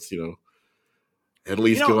hey, let's, at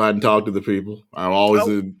least go out and talk to the people. I'm always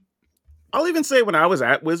I'll even say when I was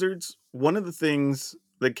at Wizards, one of the things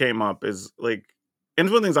that came up is like, and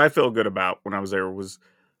one of the things I feel good about when I was there was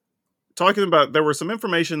talking about, there was some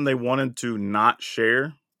information they wanted to not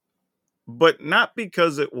share, but not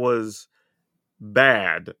because it was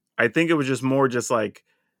bad. I think it was just more just like,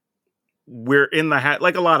 we're in the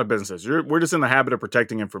like a lot of businesses, we're just in the habit of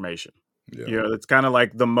protecting information. Yeah. It's kind of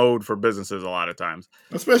like the mode for businesses a lot of times.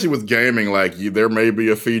 Especially with gaming, like there may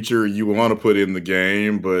be a feature you want to put in the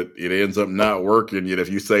game, but it ends up not working. Yet if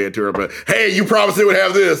you say it to her, but hey, you promised it would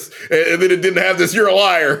have this, and then it didn't have this, you're a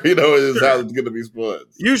liar. Is how it's going to be split.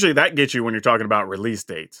 Usually that gets you when you're talking about release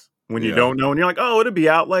dates, when you don't know, and you're like, oh, it'll be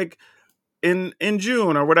out like in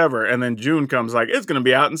June or whatever. And then June comes like, it's going to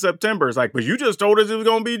be out in September. It's like, but you just told us it was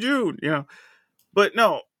going to be June, But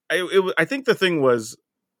no, I think the thing was,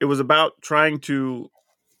 it was about trying to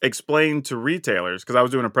explain to retailers, because I was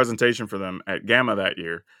doing a presentation for them at Gamma that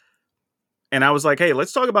year. And I was like, hey,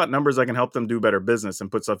 let's talk about numbers that can help them do better business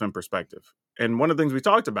and put stuff in perspective. And one of the things we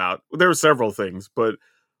talked about, there were several things, but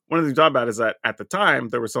one of the things we talked about is that at the time,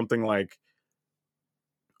 there was something like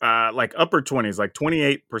upper 20s, like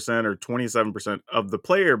 28% or 27% of the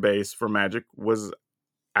player base for Magic was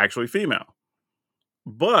actually female.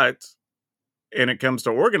 But when it comes to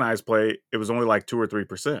organized play, it was only like 2 or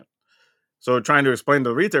 3%. So trying to explain to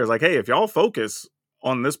the retailers, like, hey, if y'all focus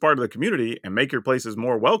on this part of the community and make your places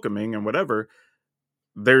more welcoming and whatever,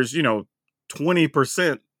 there's,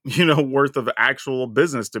 20%, worth of actual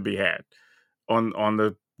business to be had on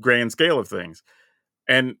the grand scale of things.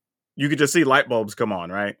 And you could just see light bulbs come on,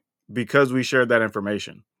 right? Because we shared that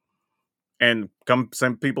information. And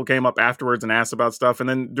some people came up afterwards and asked about stuff. And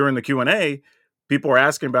then during the Q&A, people were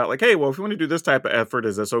asking about like, hey, well, if you want to do this type of effort,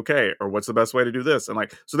 is this okay? Or what's the best way to do this? And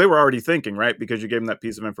like, so they were already thinking, right? Because you gave them that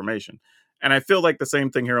piece of information. And I feel like the same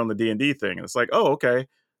thing here on the D&D thing. It's like, oh, okay,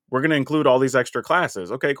 we're going to include all these extra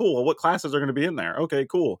classes. Okay, cool. Well, what classes are going to be in there? Okay,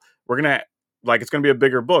 cool. We're going to, it's going to be a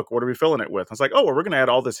bigger book. What are we filling it with? It's like, oh, well, we're going to add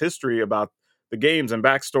all this history about the games and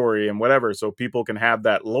backstory and whatever, so people can have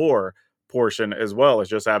that lore portion as well as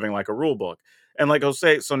just having like a rule book. And like I'll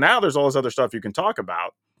say, so now there's all this other stuff you can talk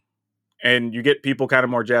about. And you get people kind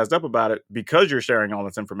of more jazzed up about it because you're sharing all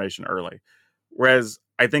this information early. Whereas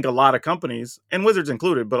I think a lot of companies, and Wizards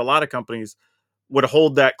included, but a lot of companies would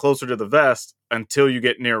hold that closer to the vest until you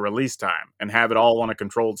get near release time and have it all on a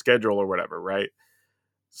controlled schedule or whatever, right?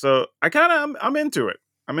 So I'm into it.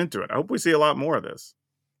 I'm into it. I hope we see a lot more of this.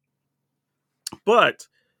 But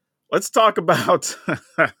let's talk about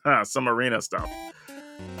some arena stuff.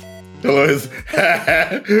 What was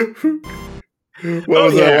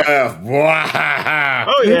that laugh? Wow.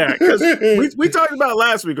 Oh, yeah. Because we talked about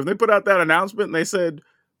last week when they put out that announcement and they said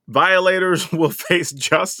violators will face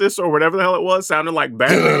justice or whatever the hell it was. Sounded like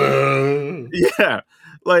Batman. Yeah.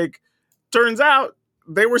 Turns out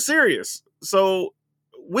they were serious. So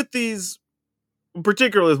with these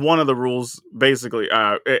particularly with one of the rules, basically,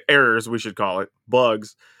 errors, we should call it,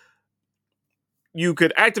 bugs, you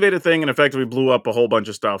could activate a thing and effectively blew up a whole bunch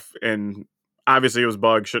of stuff. And obviously it was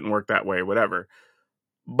bugged, shouldn't work that way, whatever.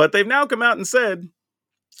 But they've now come out and said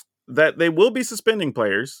that they will be suspending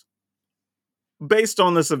players based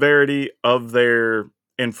on the severity of their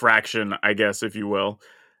infraction, I guess, if you will.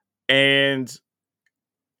 And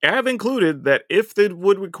have included that if it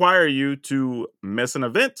would require you to miss an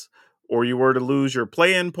event or you were to lose your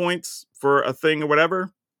play-in points for a thing or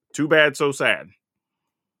whatever, too bad, so sad.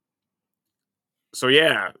 So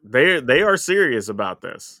yeah, they are serious about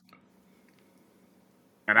this.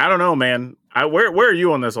 And I don't know, man. Where are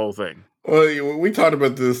you on this whole thing? Well, we talked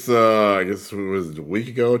about this, I guess it was a week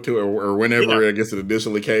ago or two, or whenever I guess it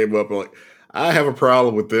initially came up. Like, I have a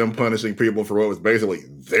problem with them punishing people for what was basically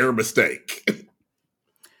their mistake.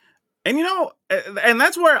 And and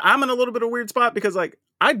that's where I'm in a little bit of a weird spot because, like,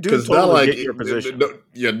 I do totally get your position.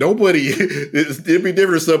 Nobody. It'd be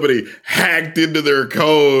different if somebody hacked into their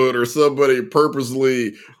code or somebody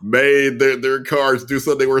purposely made their cards do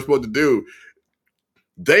something they weren't supposed to do.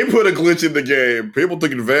 They put a glitch in the game. People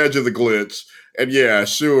took advantage of the glitch. And yeah,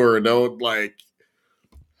 sure,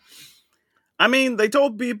 I mean, they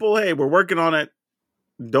told people, hey, we're working on it.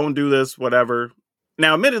 Don't do this, whatever.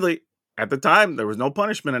 Now, admittedly, at the time, there was no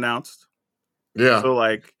punishment announced. Yeah. So,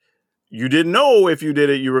 like, you didn't know if you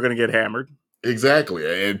did it, you were going to get hammered.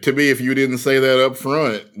 Exactly. And to me, if you didn't say that up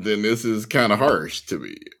front, then this is kind of harsh to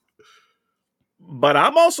me. But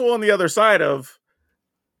I'm also on the other side of,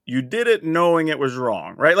 you did it knowing it was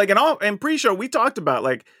wrong, right? Like in pre-show, we talked about,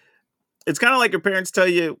 like, it's kind of like your parents tell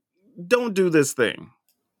you, don't do this thing.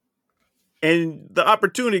 And the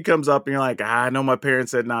opportunity comes up and you're like, I know my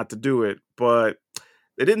parents said not to do it, but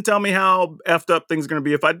they didn't tell me how effed up things are going to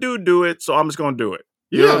be if I do it. So I'm just going to do it.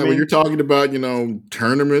 You know what I mean? When you're talking about,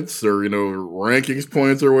 tournaments or, rankings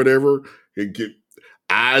points or whatever, get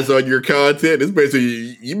eyes on your content. It's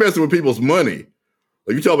basically, you messing with people's money.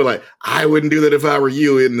 Like, you tell me, like, I wouldn't do that if I were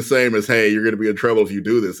you, isn't the same as, hey, you're going to be in trouble if you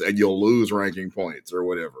do this and you'll lose ranking points or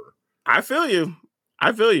whatever. I feel you.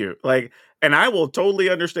 Like, and I will totally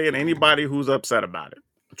understand anybody who's upset about it.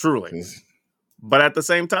 Truly. But at the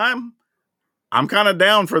same time, I'm kind of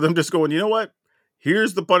down for them just going, you know what?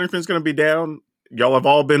 Here's the punishment's going to be down. Y'all have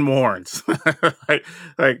all been warned.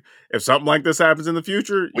 like, if something like this happens in the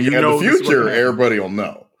future, in the future, everybody will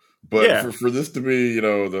know. But for this to be,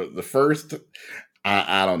 the first...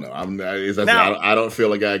 I don't know. I don't feel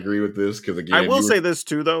like I agree with this because, again, I will say this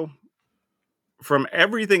too, though. From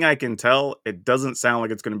everything I can tell, it doesn't sound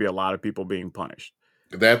like it's going to be a lot of people being punished.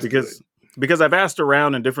 That's because I've asked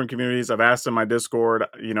around in different communities. I've asked in my Discord,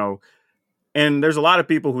 and there's a lot of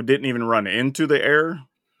people who didn't even run into the error,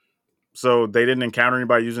 so they didn't encounter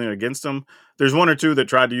anybody using it against them. There's one or two that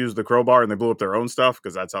tried to use the crowbar and they blew up their own stuff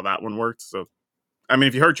because that's how that one worked. So, I mean,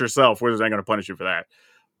 if you hurt yourself, Wizards ain't going to punish you for that.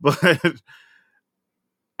 But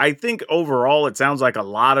I think overall, it sounds like a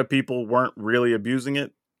lot of people weren't really abusing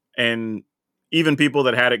it. And even people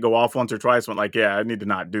that had it go off once or twice went like, yeah, I need to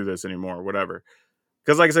not do this anymore or whatever.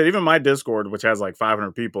 Because like I said, even my Discord, which has like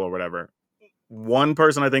 500 people or whatever, one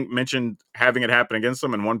person I think mentioned having it happen against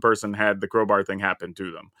them and one person had the crowbar thing happen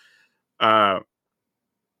to them.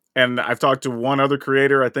 And I've talked to one other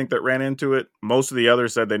creator, I think, that ran into it. Most of the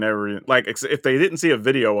others said they never, like, if they didn't see a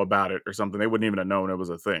video about it or something, they wouldn't even have known it was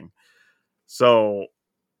a thing. So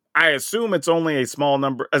I assume it's only a small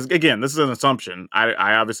number. Again, this is an assumption.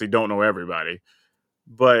 I obviously don't know everybody,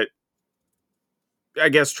 but I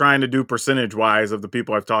guess trying to do percentage wise of the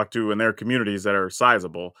people I've talked to in their communities that are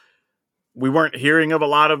sizable, we weren't hearing of a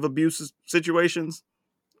lot of abuse situations.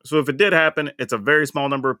 So if it did happen, it's a very small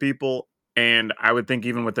number of people. And I would think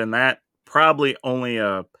even within that, probably only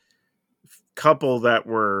a couple that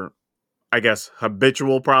were, I guess,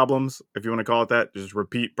 habitual problems, if you want to call it that, just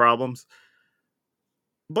repeat problems.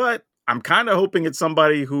 But I'm kind of hoping it's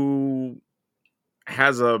somebody who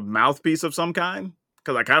has a mouthpiece of some kind,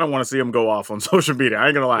 because I kind of want to see him go off on social media. I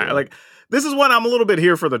ain't gonna lie. Yeah. Like, this is when I'm a little bit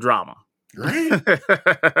here for the drama. Right?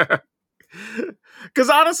 Because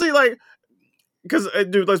honestly,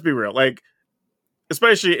 dude, let's be real. Like,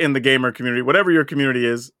 especially in the gamer community, whatever your community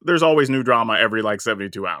is, there's always new drama every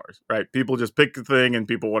 72 hours, right? People just pick the thing and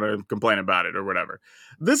people want to complain about it or whatever.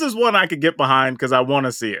 This is one I could get behind because I want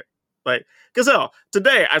to see it. Like, because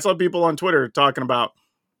today I saw people on Twitter talking about,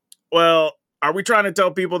 well, are we trying to tell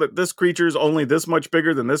people that this creature is only this much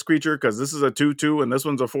bigger than this creature because this is a 2/2 and this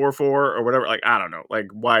one's a 4/4 or whatever? Like, I don't know, like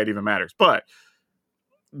why it even matters. But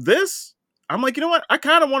this, I'm like, you know what? I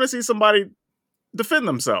kind of want to see somebody defend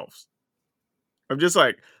themselves. I'm just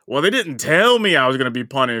like, well, they didn't tell me I was going to be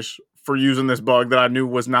punished for using this bug that I knew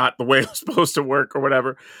was not the way it was supposed to work or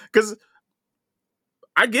whatever. Because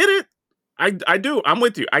I get it. I do. I'm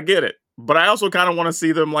with you. I get it. But I also kind of want to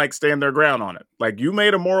see them like stand their ground on it. Like, you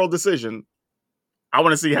made a moral decision. I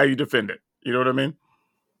want to see how you defend it. You know what I mean?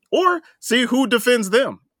 Or see who defends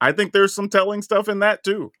them. I think there's some telling stuff in that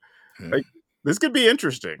too. Like, this could be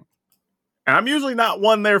interesting. And I'm usually not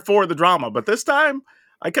one there for the drama, but this time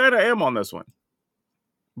I kind of am on this one.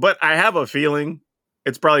 But I have a feeling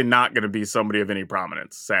it's probably not going to be somebody of any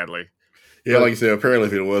prominence, sadly. Yeah, like you said,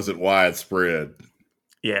 apparently it wasn't widespread.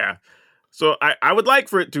 Yeah. So I would like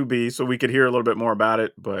for it to be, so we could hear a little bit more about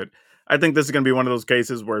it. But I think this is going to be one of those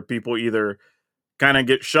cases where people either kind of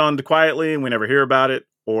get shunned quietly and we never hear about it,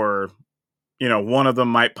 or, you know, one of them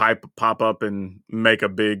might pop up and make a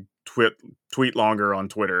big tweet longer on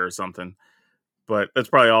Twitter or something. But that's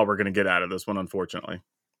probably all we're going to get out of this one, unfortunately.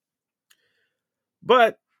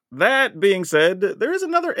 But that being said, there is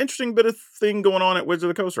another interesting bit of thing going on at Wizards of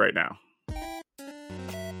the Coast right now.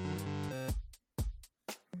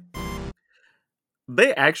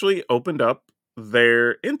 They actually opened up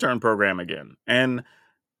their intern program again. And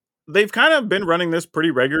they've kind of been running this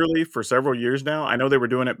pretty regularly for several years now. I know they were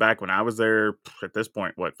doing it back when I was there at this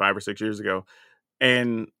point, 5 or 6 years ago.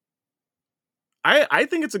 And I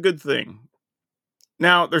think it's a good thing.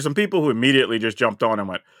 Now, there's some people who immediately just jumped on and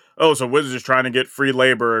went, oh, so Wizards is trying to get free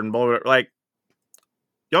labor and blah, blah, blah. Like,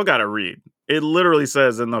 y'all got to read. It literally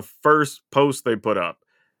says in the first post they put up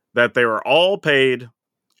that they were all paid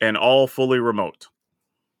and all fully remote.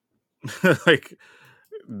 Like,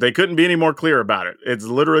 they couldn't be any more clear about it. It's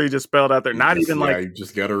literally just spelled out there. Not even like, you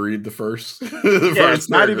just got to read the first. It's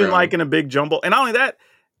not even like in a big jumble. And not only that,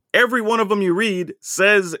 every one of them you read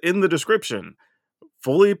says in the description,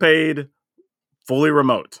 fully paid, fully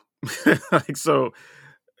remote. Like, so,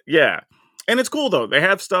 yeah. And it's cool though. They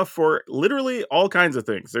have stuff for literally all kinds of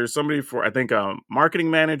things. There's somebody for, I think, a marketing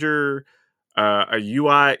manager, a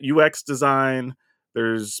UI, UX design.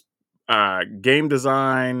 There's game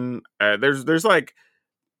design. There's like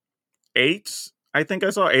 8, I think I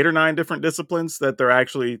saw 8 or 9 different disciplines that they're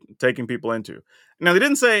actually taking people into. Now, they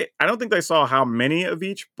didn't say, I don't think they saw how many of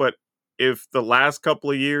each, but if the last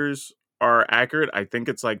couple of years are accurate, I think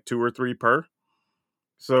it's like 2 or 3 per.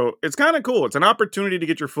 So it's kind of cool. It's an opportunity to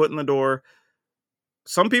get your foot in the door.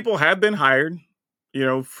 Some people have been hired, you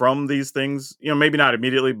know, from these things, you know, maybe not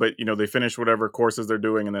immediately, but, you know, they finish whatever courses they're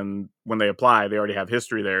doing. And then when they apply, they already have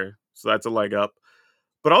history there. So that's a leg up.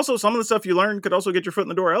 But also some of the stuff you learn could also get your foot in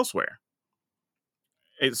the door elsewhere.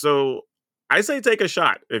 So I say take a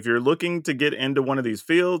shot. If you're looking to get into one of these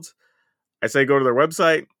fields, I say go to their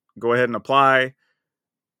website, go ahead and apply.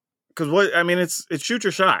 Because it's shoot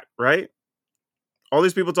your shot, right? All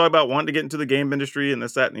these people talk about wanting to get into the game industry and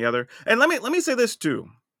this, that, and the other. And let me say this too,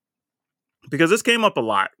 because this came up a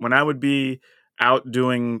lot when I would be out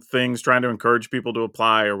doing things, trying to encourage people to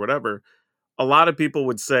apply or whatever. A lot of people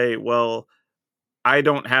would say, well, I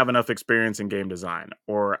don't have enough experience in game design,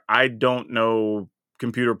 or I don't know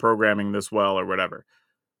computer programming this well or whatever.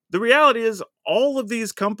 The reality is all of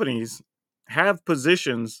these companies have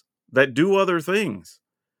positions that do other things.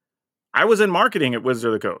 I was in marketing at Wizards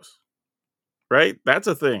of the Coast, right? That's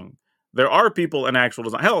a thing. There are people in actual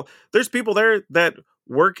design. Hell, there's people there that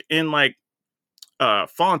work in like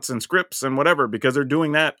fonts and scripts and whatever because they're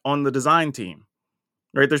doing that on the design team,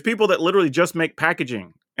 right? There's people that literally just make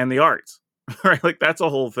packaging and the arts, right? Like that's a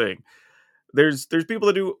whole thing. There's people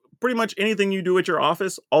that do pretty much anything you do at your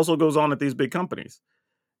office also goes on at these big companies.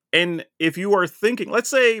 And if you are thinking, let's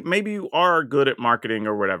say maybe you are good at marketing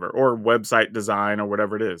or whatever, or website design or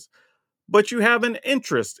whatever it is, but you have an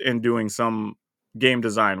interest in doing some game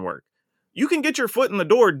design work, you can get your foot in the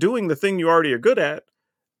door doing the thing you already are good at.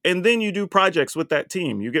 And then you do projects with that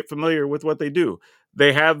team. You get familiar with what they do.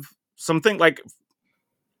 They have something like,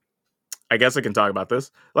 I guess I can talk about this.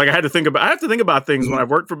 Like I have to think about things when I've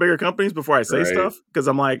worked for bigger companies before I say stuff. Cause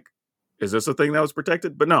I'm like, is this a thing that was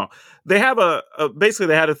protected? But no, they have basically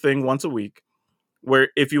they had a thing once a week where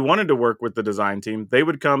if you wanted to work with the design team, they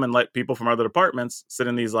would come and let people from other departments sit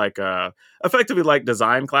in these like effectively like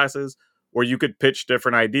design classes where you could pitch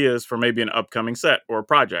different ideas for maybe an upcoming set or a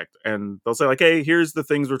project. And they'll say like, hey, here's the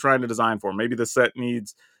things we're trying to design for. Maybe the set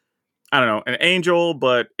needs, I don't know, an angel,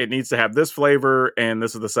 but it needs to have this flavor and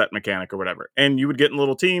this is the set mechanic or whatever. And you would get in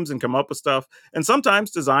little teams and come up with stuff. And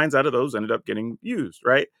sometimes designs out of those ended up getting used,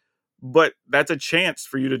 right? But that's a chance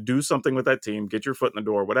for you to do something with that team, get your foot in the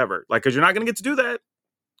door, whatever. Like, because you're not going to get to do that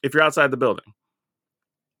if you're outside the building.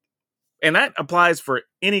 And that applies for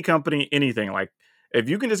any company, anything. Like, if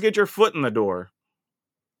you can just get your foot in the door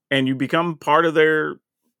and you become part of their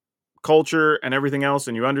culture and everything else,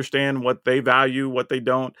 and you understand what they value, what they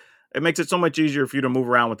don't, It makes it so much easier for you to move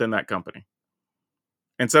around within that company.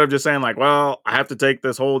 Instead of just saying like, well, I have to take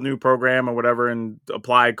this whole new program or whatever and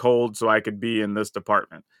apply cold so I could be in this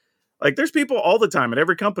department. Like there's people all the time at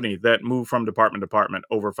every company that move from department to department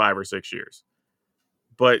over 5 or 6 years.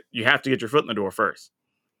 But you have to get your foot in the door first.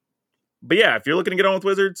 But yeah, if you're looking to get on with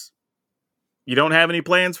Wizards, you don't have any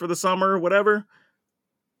plans for the summer or whatever,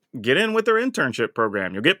 get in with their internship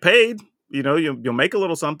program. You'll get paid. You know, you'll make a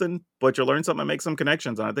little something, but you'll learn something and make some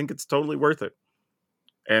connections. And I think it's totally worth it.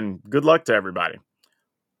 And good luck to everybody.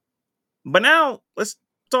 But now let's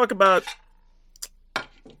talk about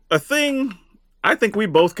a thing I think we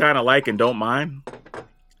both kind of like and don't mind.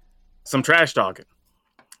 Some trash talking.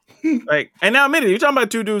 Like, and now admit it, you're talking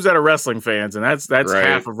about two dudes that are wrestling fans, and that's right.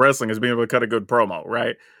 Half of wrestling is being able to cut a good promo,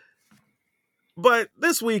 right? But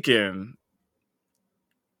this weekend,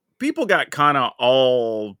 people got kind of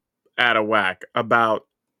all out of whack about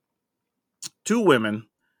two women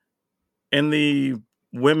in the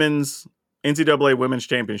women's NCAA Women's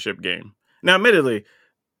Championship game. Now, admittedly,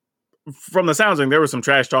 from the sounds of it, there was some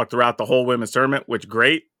trash talk throughout the whole women's tournament, which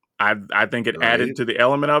great. I think it added to the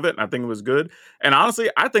element of it, and I think it was good. And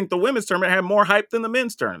honestly, I think the women's tournament had more hype than the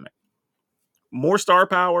men's tournament. More star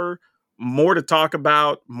power, more to talk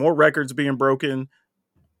about, more records being broken.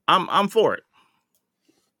 I'm for it.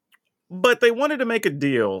 But they wanted to make a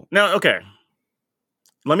deal. Now, okay,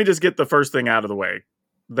 let me just get the first thing out of the way.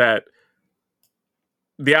 That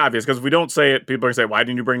the obvious, because if we don't say it, people are going to say, why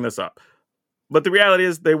didn't you bring this up? But the reality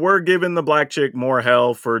is they were giving the black chick more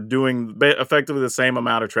hell for doing effectively the same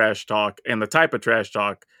amount of trash talk and the type of trash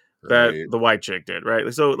talk that the white chick did,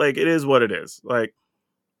 right? So, like, it is what it is. Like,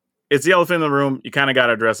 it's the elephant in the room. You kind of got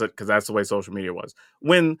to address it because that's the way social media was.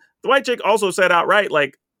 When the white chick also said outright,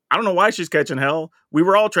 like, I don't know why she's catching hell. We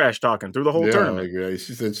were all trash talking through the whole tournament. Like,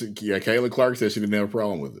 she said, Kayla Clark said she didn't have a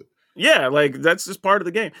problem with it. Yeah, like, that's just part of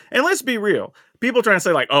the game. And let's be real. People trying to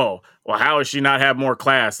say, like, oh, well, how does she not have more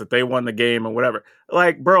class that they won the game or whatever?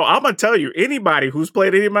 Like, bro, I'm going to tell you, anybody who's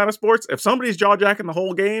played any amount of sports, if somebody's jaw-jacking the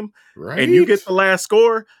whole game and you get the last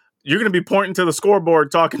score, you're going to be pointing to the scoreboard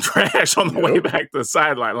talking trash on the way back to the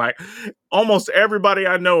sideline. Like, almost everybody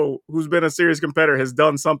I know who's been a serious competitor has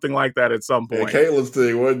done something like that at some point. And Caitlin's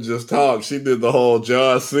thing wasn't just talk. She did the whole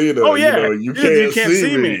John Cena. Oh, yeah. You can't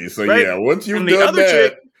see me. So, right? Yeah, once you've done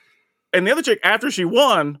that. And the other chick, after she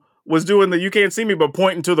won, was doing the you can't see me, but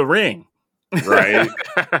pointing to the ring. Right.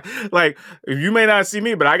 Like, you may not see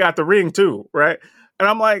me, but I got the ring too. Right. And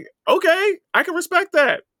I'm like, okay, I can respect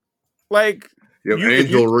that. Like,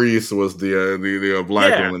 Angel Reese was the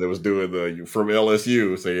black woman that was doing from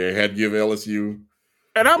LSU. So you had to give LSU.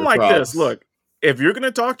 And I'm like props. This, look, if you're going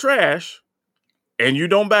to talk trash and you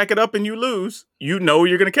don't back it up and you lose, you know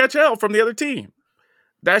you're going to catch hell from the other team.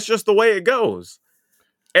 That's just the way it goes.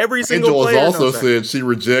 Every single player has also said she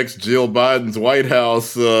rejects Jill Biden's White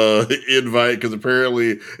House invite because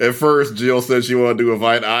apparently at first Jill said she wanted to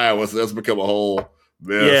invite Iowa, so that's become a whole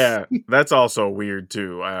mess. Yeah, that's also weird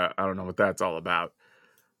too. I don't know what that's all about.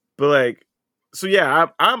 But like, so yeah,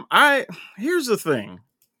 I here's the thing.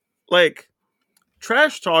 Like,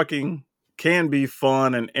 trash talking can be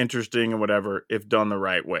fun and interesting and whatever if done the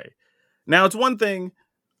right way. Now, it's one thing,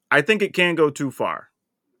 I think it can go too far.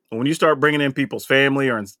 When you start bringing in people's family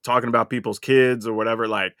or talking about people's kids or whatever,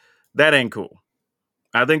 like, that ain't cool.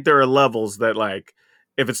 I think there are levels that, like,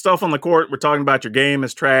 if it's stuff on the court, we're talking about your game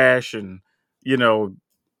is trash and, you know,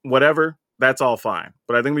 whatever, that's all fine.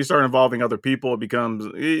 But I think when you start involving other people, it becomes,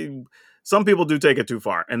 some people do take it too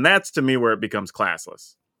far. And that's, to me, where it becomes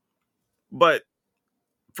classless. But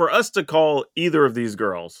for us to call either of these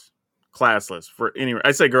girls classless for any,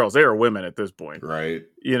 I say girls, they are women at this point. Right.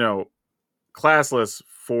 You know, classless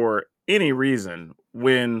for any reason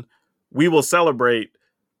when we will celebrate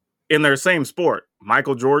in their same sport.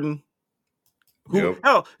 Michael Jordan,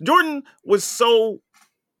 hell, Jordan was so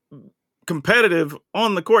competitive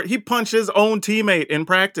on the court. He punched his own teammate in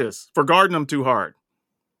practice for guarding him too hard.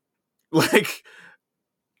 Like,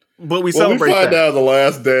 but we celebrate we find that. out in The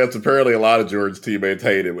Last Dance, apparently a lot of Jordan's teammates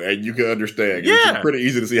hate him, and you can understand. Yeah. It's pretty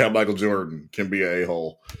easy to see how Michael Jordan can be an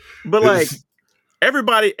a-hole. But like,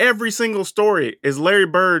 everybody, every single story is Larry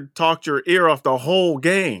Bird talked your ear off the whole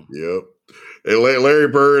game. Yep. And Larry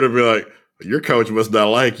Bird would be like, your coach must not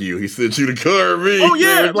like you. He sent you to cover me. Oh,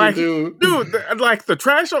 yeah. Like, dude, like the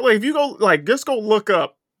trash talk, like if you go, like, just go look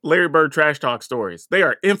up Larry Bird trash talk stories. They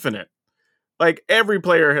are infinite. Like, every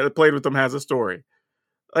player that played with them has a story.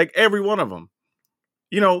 Like, every one of them.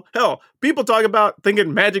 You know, hell, people talk about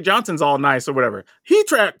thinking Magic Johnson's all nice or whatever. He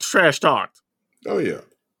trash talked. Oh, yeah.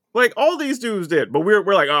 Like, all these dudes did, but we're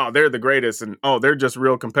like, oh, they're the greatest, and oh, they're just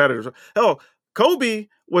real competitors. Hell, Kobe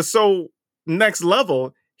was so next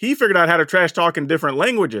level, he figured out how to trash talk in different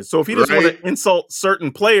languages. So if he just wanted to insult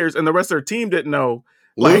certain players and the rest of their team didn't know.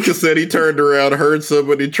 Lucas said he turned around, heard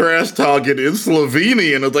somebody trash talking in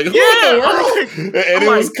Slovenian, and was like, "Who in the world?" And it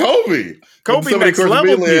was Kobe. Kobe next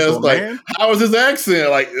level people, man. How was his accent?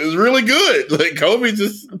 Like, it was really good. Like, Kobe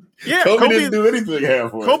didn't do anything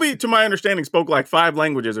halfway. Kobe, to my understanding, spoke like 5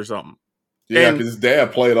 languages or something. Yeah, because his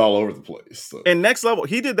dad played all over the place. So. And next level,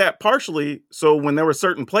 he did that partially so when there were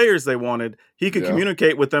certain players they wanted, he could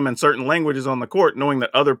communicate with them in certain languages on the court, knowing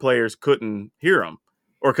that other players couldn't hear him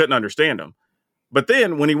or couldn't understand him. But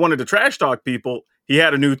then when he wanted to trash talk people, he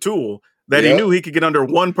had a new tool that he knew he could get under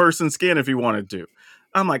one person's skin if he wanted to.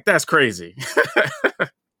 I'm like, that's crazy.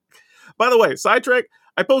 By the way, sidetrack,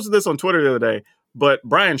 I posted this on Twitter the other day, but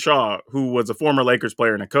Brian Shaw, who was a former Lakers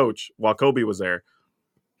player and a coach while Kobe was there,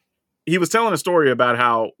 he was telling a story about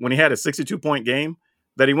how when he had a 62-point game,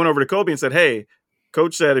 that he went over to Kobe and said, hey,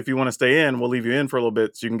 coach said if you want to stay in, we'll leave you in for a little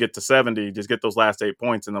bit so you can get to 70, just get those last 8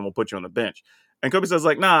 points, and then we'll put you on the bench. And Kobe says,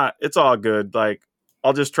 like, nah, it's all good. Like,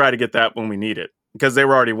 I'll just try to get that when we need it because they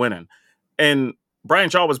were already winning. And Brian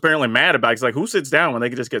Shaw was apparently mad about it. He's like, who sits down when they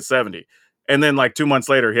could just get 70? And then like 2 months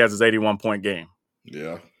later, he has his 81-point game.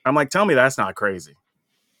 Yeah. I'm like, tell me that's not crazy.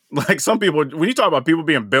 Like some people, when you talk about people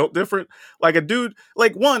being built different, like a dude,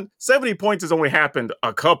 like 70 points has only happened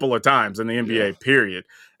a couple of times in the NBA, period.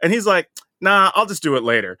 And he's like, nah, I'll just do it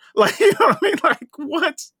later. Like, you know what I mean? Like,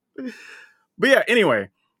 what? But yeah, anyway,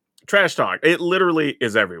 trash talk. It literally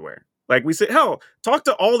is everywhere. Like we say, hell, talk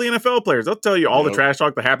to all the NFL players. They'll tell you all the trash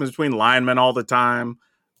talk that happens between linemen all the time.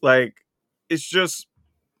 Like, it's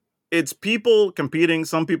people competing.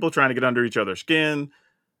 Some people trying to get under each other's skin.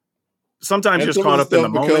 Sometimes just caught up in the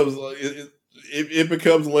moment. It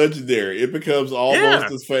becomes legendary. It becomes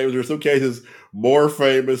almost as famous, or in some cases more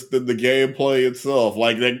famous than the gameplay itself.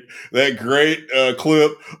 Like that great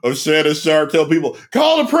clip of Shannon Sharp telling people,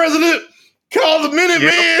 call the president, call the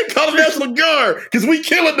Minuteman, call the National Guard, because we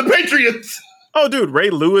killing the Patriots. Oh, dude,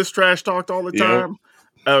 Ray Lewis trash talked all the time.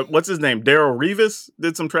 What's his name? Darrell Revis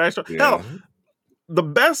did some trash talk. Hell, the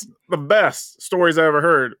best stories I ever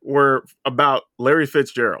heard were about Larry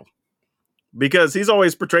Fitzgerald. Because he's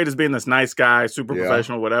always portrayed as being this nice guy, super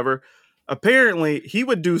professional, whatever. Apparently, he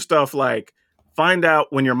would do stuff like find out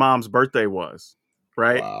when your mom's birthday was,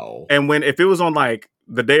 right? Wow. And if it was on like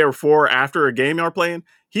the day before or after a game you're playing,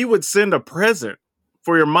 he would send a present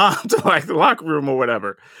for your mom to like the locker room or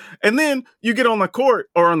whatever. And then you get on the court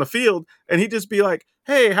or on the field and he'd just be like,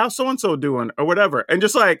 hey, how's so-and-so doing or whatever. And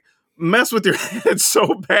just like mess with your head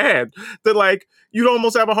so bad that like you'd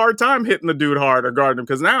almost have a hard time hitting the dude hard or guarding him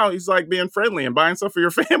because now he's like being friendly and buying stuff for your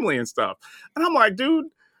family and stuff. And I'm like, dude,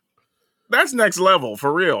 that's next level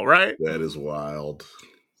for real, right? That is wild.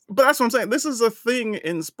 But that's what I'm saying. This is a thing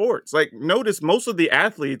in sports. Like, notice most of the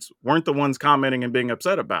athletes weren't the ones commenting and being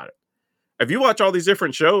upset about it. If you watch all these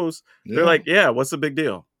different shows, they're like, yeah, what's the big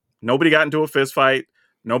deal? Nobody got into a fist fight.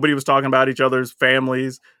 Nobody was talking about each other's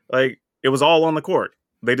families. Like, it was all on the court.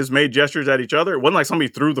 They just made gestures at each other. It wasn't like somebody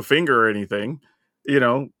threw the finger or anything. You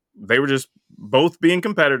know, they were just both being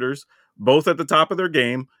competitors, both at the top of their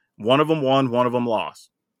game. One of them won, one of them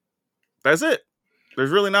lost. That's it.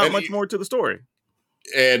 There's really not much more to the story.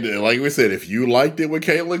 And like we said, if you liked it when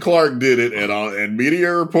Caitlin Clark did it, and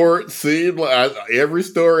media reports seemed like every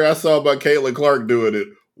story I saw about Caitlin Clark doing it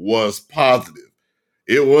was positive.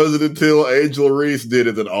 It wasn't until Angel Reese did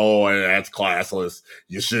it that, that's classless.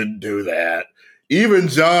 You shouldn't do that. Even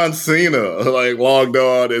John Cena like logged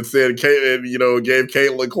on and said, gave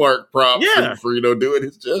Caitlin Clark props for doing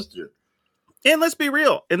his gesture. And let's be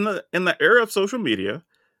real, in the era of social media,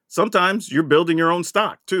 sometimes you're building your own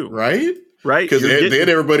stock too, right? Right, because then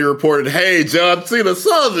everybody reported, "Hey, John Cena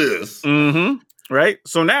saw this." Mm-hmm. Right.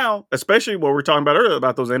 So now, especially what we were talking about earlier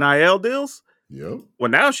about those NIL deals. Yep. Well,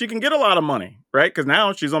 now she can get a lot of money, right? Because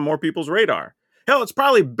now she's on more people's radar. Hell, it's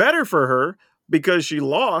probably better for her. Because she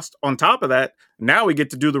lost, on top of that, now we get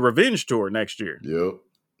to do the revenge tour next year. Yep.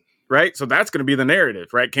 Right? So that's going to be the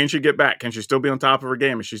narrative, right? Can she get back? Can she still be on top of her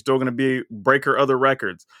game? Is she still going to break her other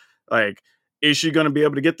records? Like, is she going to be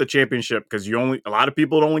able to get the championship? Because a lot of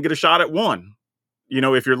people only get a shot at one,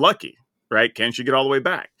 if you're lucky, right? Can she get all the way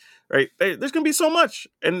back? Right? There's going to be so much.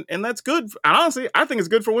 And that's good. And honestly, I think it's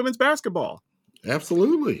good for women's basketball.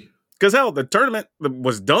 Absolutely. Because hell, the tournament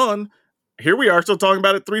was done. Here we are still talking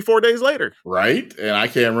about it 3-4 days later. Right. And I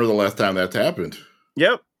can't remember the last time that's happened.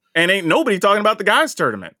 Yep. And ain't nobody talking about the guys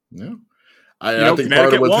tournament. Yeah. I think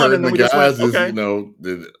part of what's hurting the guys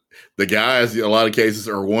is, the guys, in a lot of cases,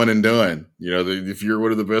 are one and done. If you're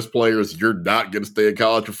one of the best players, you're not going to stay in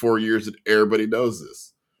college for 4 years, and everybody knows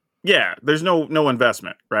this. Yeah. There's no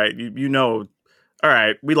investment, right? all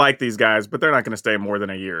right, we like these guys, but they're not going to stay more than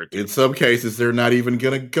a year or two. In some cases, they're not even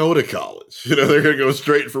going to go to college. They're going to go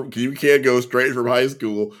straight from, you can't go straight from high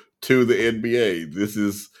school to the NBA. This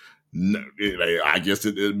is, I guess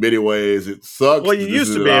in many ways it sucks. Well, you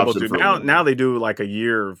used to be able to. Now they do like a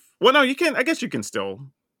year. Well, no, you can. I guess you can still.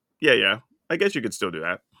 Yeah. I guess you could still do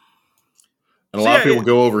that. And a lot of people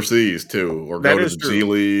go overseas too, or go to the G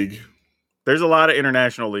League. There's a lot of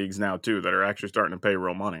international leagues now too that are actually starting to pay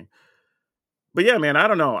real money. But yeah, man, I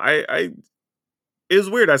don't know. It was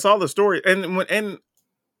weird. I saw the story, and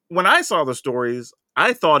when I saw the stories,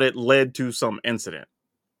 I thought it led to some incident.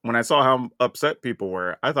 When I saw how upset people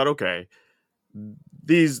were, I thought, okay,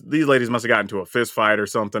 these ladies must have gotten into a fist fight or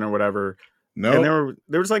something or whatever. No, and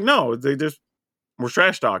they were just like, no, they just were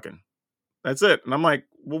trash talking. That's it. And I'm like,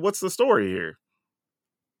 well, what's the story here?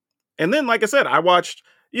 And then, like I said, I watched,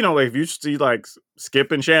 like if you see like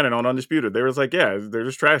Skip and Shannon on Undisputed, they were like, yeah, they're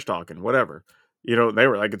just trash talking, whatever. They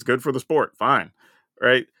were like, it's good for the sport. Fine.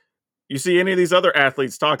 Right. You see any of these other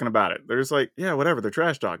athletes talking about it, they're just like, yeah, whatever. They're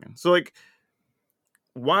trash talking. So like,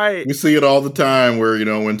 why? We see it all the time where,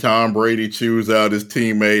 when Tom Brady chews out his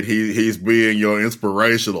teammate, he's being,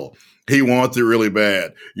 inspirational. He wants it really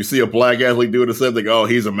bad. You see a black athlete doing the same thing. Oh,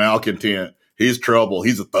 he's a malcontent. He's trouble.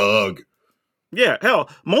 He's a thug. Yeah. Hell,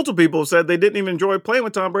 multiple people said they didn't even enjoy playing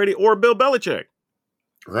with Tom Brady or Bill Belichick.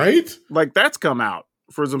 Right? Like that's come out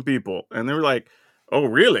for some people. And they were like, oh,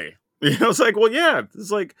 really? It's like, well, yeah.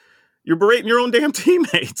 It's like you're berating your own damn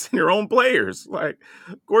teammates and your own players. Like,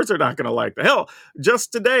 of course they're not going to like that. Hell,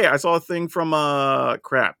 just today I saw a thing from, I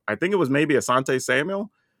think it was maybe Asante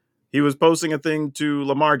Samuel. He was posting a thing to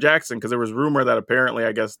Lamar Jackson because there was rumor that apparently,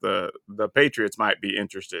 I guess, the Patriots might be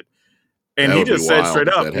interested. And he just said straight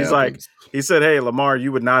up, he said, hey, Lamar,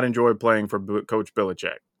 you would not enjoy playing for Coach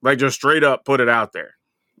Belichick. Like, just straight up put it out there.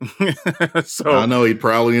 So I know he'd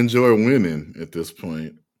probably enjoy winning at this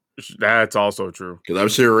point. That's also true. Because I'm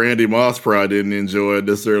sure Randy Moss probably didn't enjoy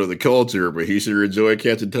necessarily the culture, but he sure enjoyed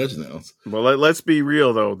catching touchdowns. Well, let's be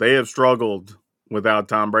real, though. They have struggled without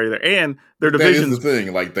Tom Brady there. And their division. That is the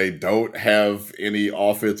thing. Like, they don't have any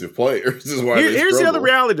offensive players. This is why here's the other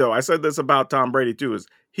reality, though. I said this about Tom Brady, too, is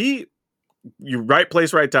you right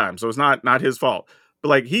place, right time. So it's not his fault. But,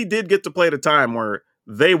 like, he did get to play at a time where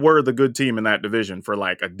they were the good team in that division for,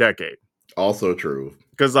 like, a decade. Also true.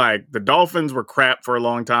 Because, like, the Dolphins were crap for a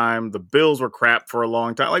long time. The Bills were crap for a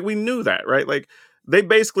long time. Like, we knew that, right? Like, they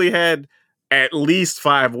basically had at least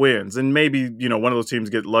 5 wins, and maybe, one of those teams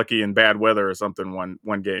get lucky in bad weather or something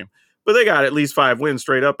one game. But they got at least 5 wins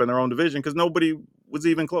straight up in their own division because nobody was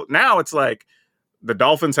even close. Now it's like the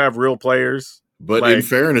Dolphins have real players. But in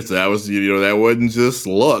fairness, that was that wasn't just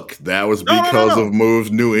luck. That was because of moves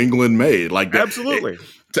New England made. Like absolutely.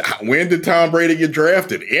 When did Tom Brady get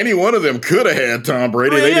drafted? Any one of them could have had Tom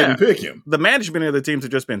Brady. They didn't pick him. The management of the teams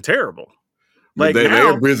have just been terrible. Like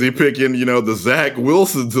they're busy picking, the Zach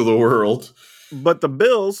Wilsons of the world. But the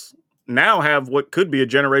Bills now have what could be a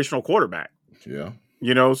generational quarterback. Yeah.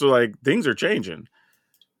 So like things are changing.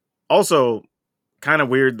 Also, kind of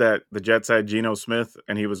weird that the Jets had Geno Smith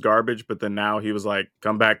and he was garbage, but then now he was like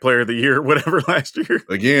comeback player of the year or whatever last year.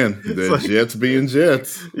 Again, the Jets being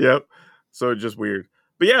Jets. Yep. So it's just weird.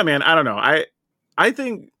 But yeah, man, I don't know. I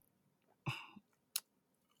think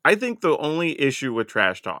the only issue with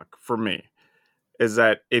trash talk for me is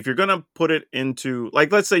that if you're going to put it into,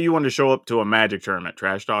 like, let's say you want to show up to a Magic tournament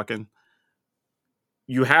trash talking,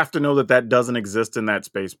 you have to know that doesn't exist in that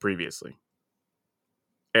space previously.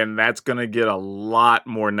 And that's going to get a lot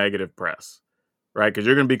more negative press, right? Because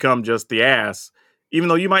you're going to become just the ass, even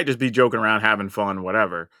though you might just be joking around, having fun,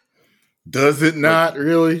 whatever. Does it not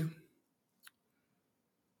really?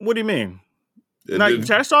 What do you mean?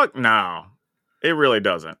 Trash talk? No, it really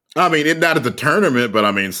doesn't. I mean, not at the tournament, but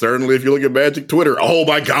I mean, certainly if you look at Magic Twitter, oh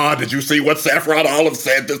my God, did you see what Saffron Olive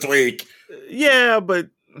said this week? Yeah, but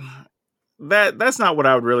that's not what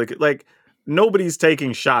I would really like. Nobody's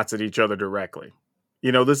taking shots at each other directly.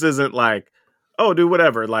 This isn't like, oh, dude,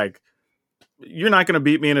 whatever. Like, you're not going to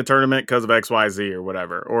beat me in a tournament because of XYZ or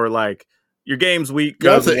whatever. Or like, your game's weak.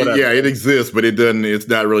 Yeah, it exists, but it doesn't. It's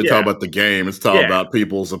not really talking about the game. It's talking about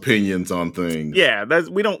people's opinions on things. Yeah,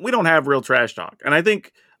 we don't have real trash talk, and I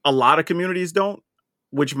think a lot of communities don't,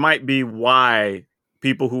 which might be why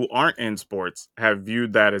people who aren't in sports have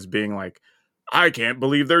viewed that as being like, I can't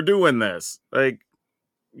believe they're doing this. Like,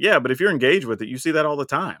 yeah, but if you're engaged with it, you see that all the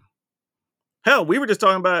time. Hell, we were just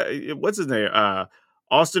talking about what's his name,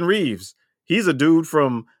 Austin Reeves. He's a dude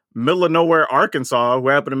from middle of nowhere, Arkansas, who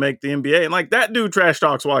happened to make the NBA. And like that dude trash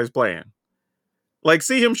talks while he's playing. Like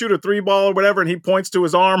see him shoot a 3 ball or whatever, and he points to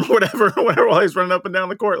his arm or whatever while he's running up and down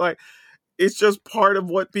the court. Like it's just part of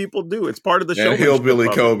what people do. It's part of the show. And Hillbilly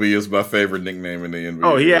Kobe is my favorite nickname in the NBA.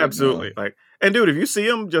 Oh, he absolutely like. And dude, if you see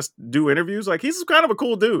him just do interviews, like he's kind of a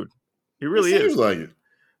cool dude. He really is. Seems like it.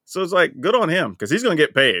 So it's like good on him because he's going to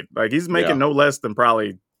get paid. Like he's making no less than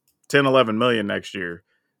probably 10, 11 million next year,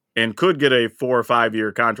 and could get a 4 or 5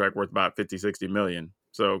 year contract worth about 50, 60 million.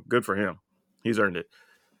 So good for him. He's earned it.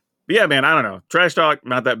 But yeah, man, I don't know. Trash talk,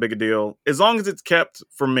 not that big a deal. As long as it's kept,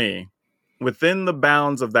 for me, within the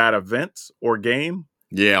bounds of that event or game.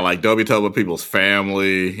 Yeah, like don't be talking about people's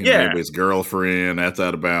family, anybody's girlfriend. That's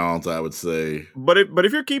out of bounds, I would say. But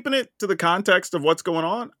if you're keeping it to the context of what's going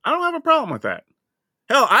on, I don't have a problem with that.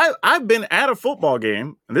 Hell, I've been at a football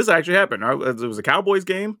game, and this actually happened. It was a Cowboys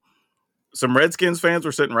game. Some Redskins fans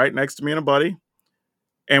were sitting right next to me and a buddy,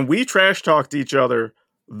 and we trash talked each other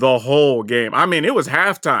the whole game. I mean, it was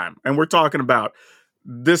halftime, and we're talking about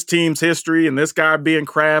this team's history and this guy being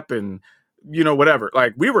crap and, whatever.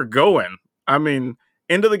 Like, we were going. I mean,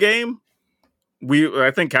 into the game,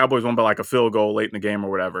 I think Cowboys won by like a field goal late in the game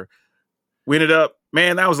or whatever. We ended up,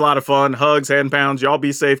 man, that was a lot of fun. Hugs, hand pounds. Y'all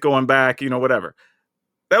be safe going back, whatever.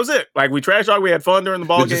 That was it. Like, we trash talk. We had fun during the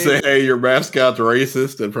ball game. Did you say, hey, your mascot's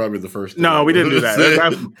racist? That's probably the first thing. No, we didn't do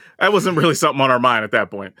that. That wasn't really something on our mind at that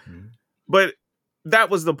point. Mm-hmm. But that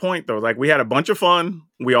was the point, though. Like, we had a bunch of fun.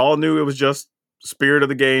 We all knew it was just spirit of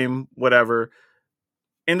the game, whatever.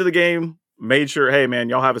 Into the game, made sure, hey, man,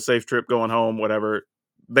 y'all have a safe trip going home, whatever.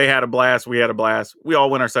 They had a blast. We had a blast. We all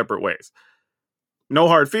went our separate ways. No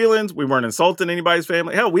hard feelings. We weren't insulting anybody's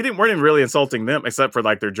family. Hell, weren't even really insulting them, except for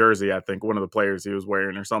like their jersey, I think, one of the players he was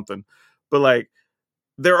wearing or something. But like,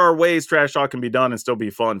 there are ways trash talk can be done and still be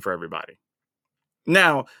fun for everybody.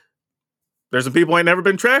 Now, there's some people who ain't never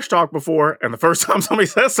been trash talked before, and the first time somebody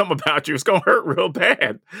says something about you, it's gonna hurt real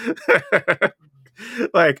bad.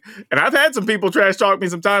 Like, and I've had some people trash talk me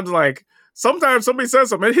sometimes. Like, sometimes somebody says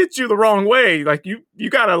something, it hits you the wrong way. Like, you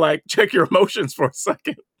gotta like check your emotions for a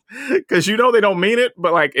second. Because they don't mean it,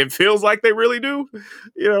 but like it feels like they really do.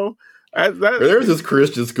 There was this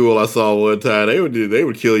Christian school I saw one time. They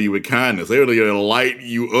would kill you with kindness. They would light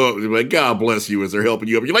you up. They'd be like, God bless you, as they're helping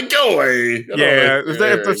you up. You're like, go away. Yeah,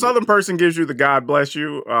 if the Southern person gives you the God bless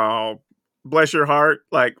you, bless your heart,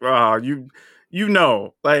 like like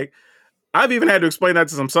I've even had to explain that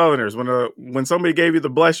to some Southerners when somebody gave you the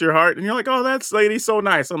bless your heart, and you're like, oh, that lady's so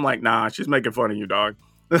nice. I'm like, nah, she's making fun of you, dog.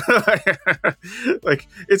 Like,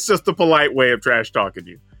 it's just the polite way of trash talking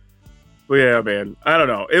you. But yeah, man, I don't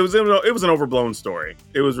know. It was an overblown story.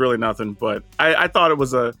 It was really nothing, but I thought it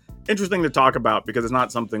was interesting to talk about because it's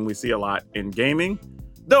not something we see a lot in gaming.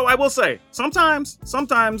 Though I will say, sometimes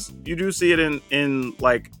you do see it in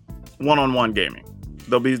like one-on-one gaming.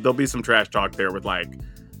 There'll be some trash talk there with like,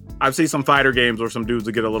 I've seen some fighter games where some dudes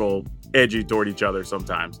will get a little edgy toward each other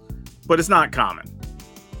sometimes, but it's not common.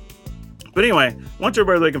 But anyway, why don't you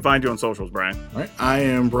everybody they can find you on socials, Brian? All right, I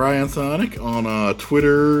am Brian Sonic on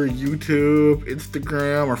Twitter, YouTube,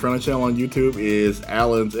 Instagram. Our friendly channel on YouTube is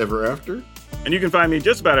Alan's Ever After. And you can find me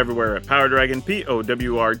just about everywhere at Power Dragon,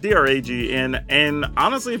 POWRDRAGN. And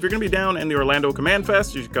honestly, if you're going to be down in the Orlando Command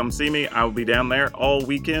Fest, you should come see me. I will be down there all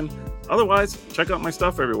weekend. Otherwise, check out my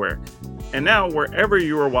stuff everywhere. And now, wherever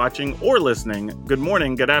you are watching or listening, good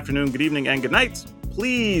morning, good afternoon, good evening, and good night.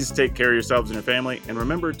 Please take care of yourselves and your family, and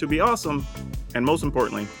remember to be awesome, and most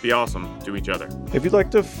importantly, be awesome to each other. If you'd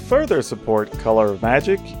like to further support Color of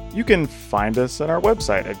Magic, you can find us on our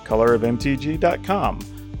website at colorofmtg.com.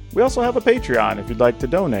 We also have a Patreon if you'd like to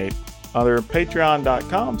donate, under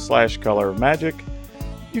patreon.com/colorofmagic.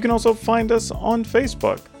 You can also find us on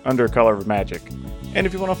Facebook under Color of Magic. And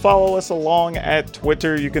if you want to follow us along at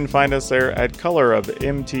Twitter, you can find us there at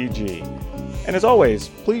colorofmtg. And as always,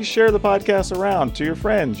 please share the podcast around to your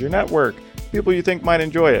friends, your network, people you think might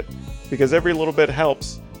enjoy it, because every little bit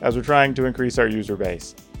helps as we're trying to increase our user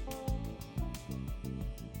base.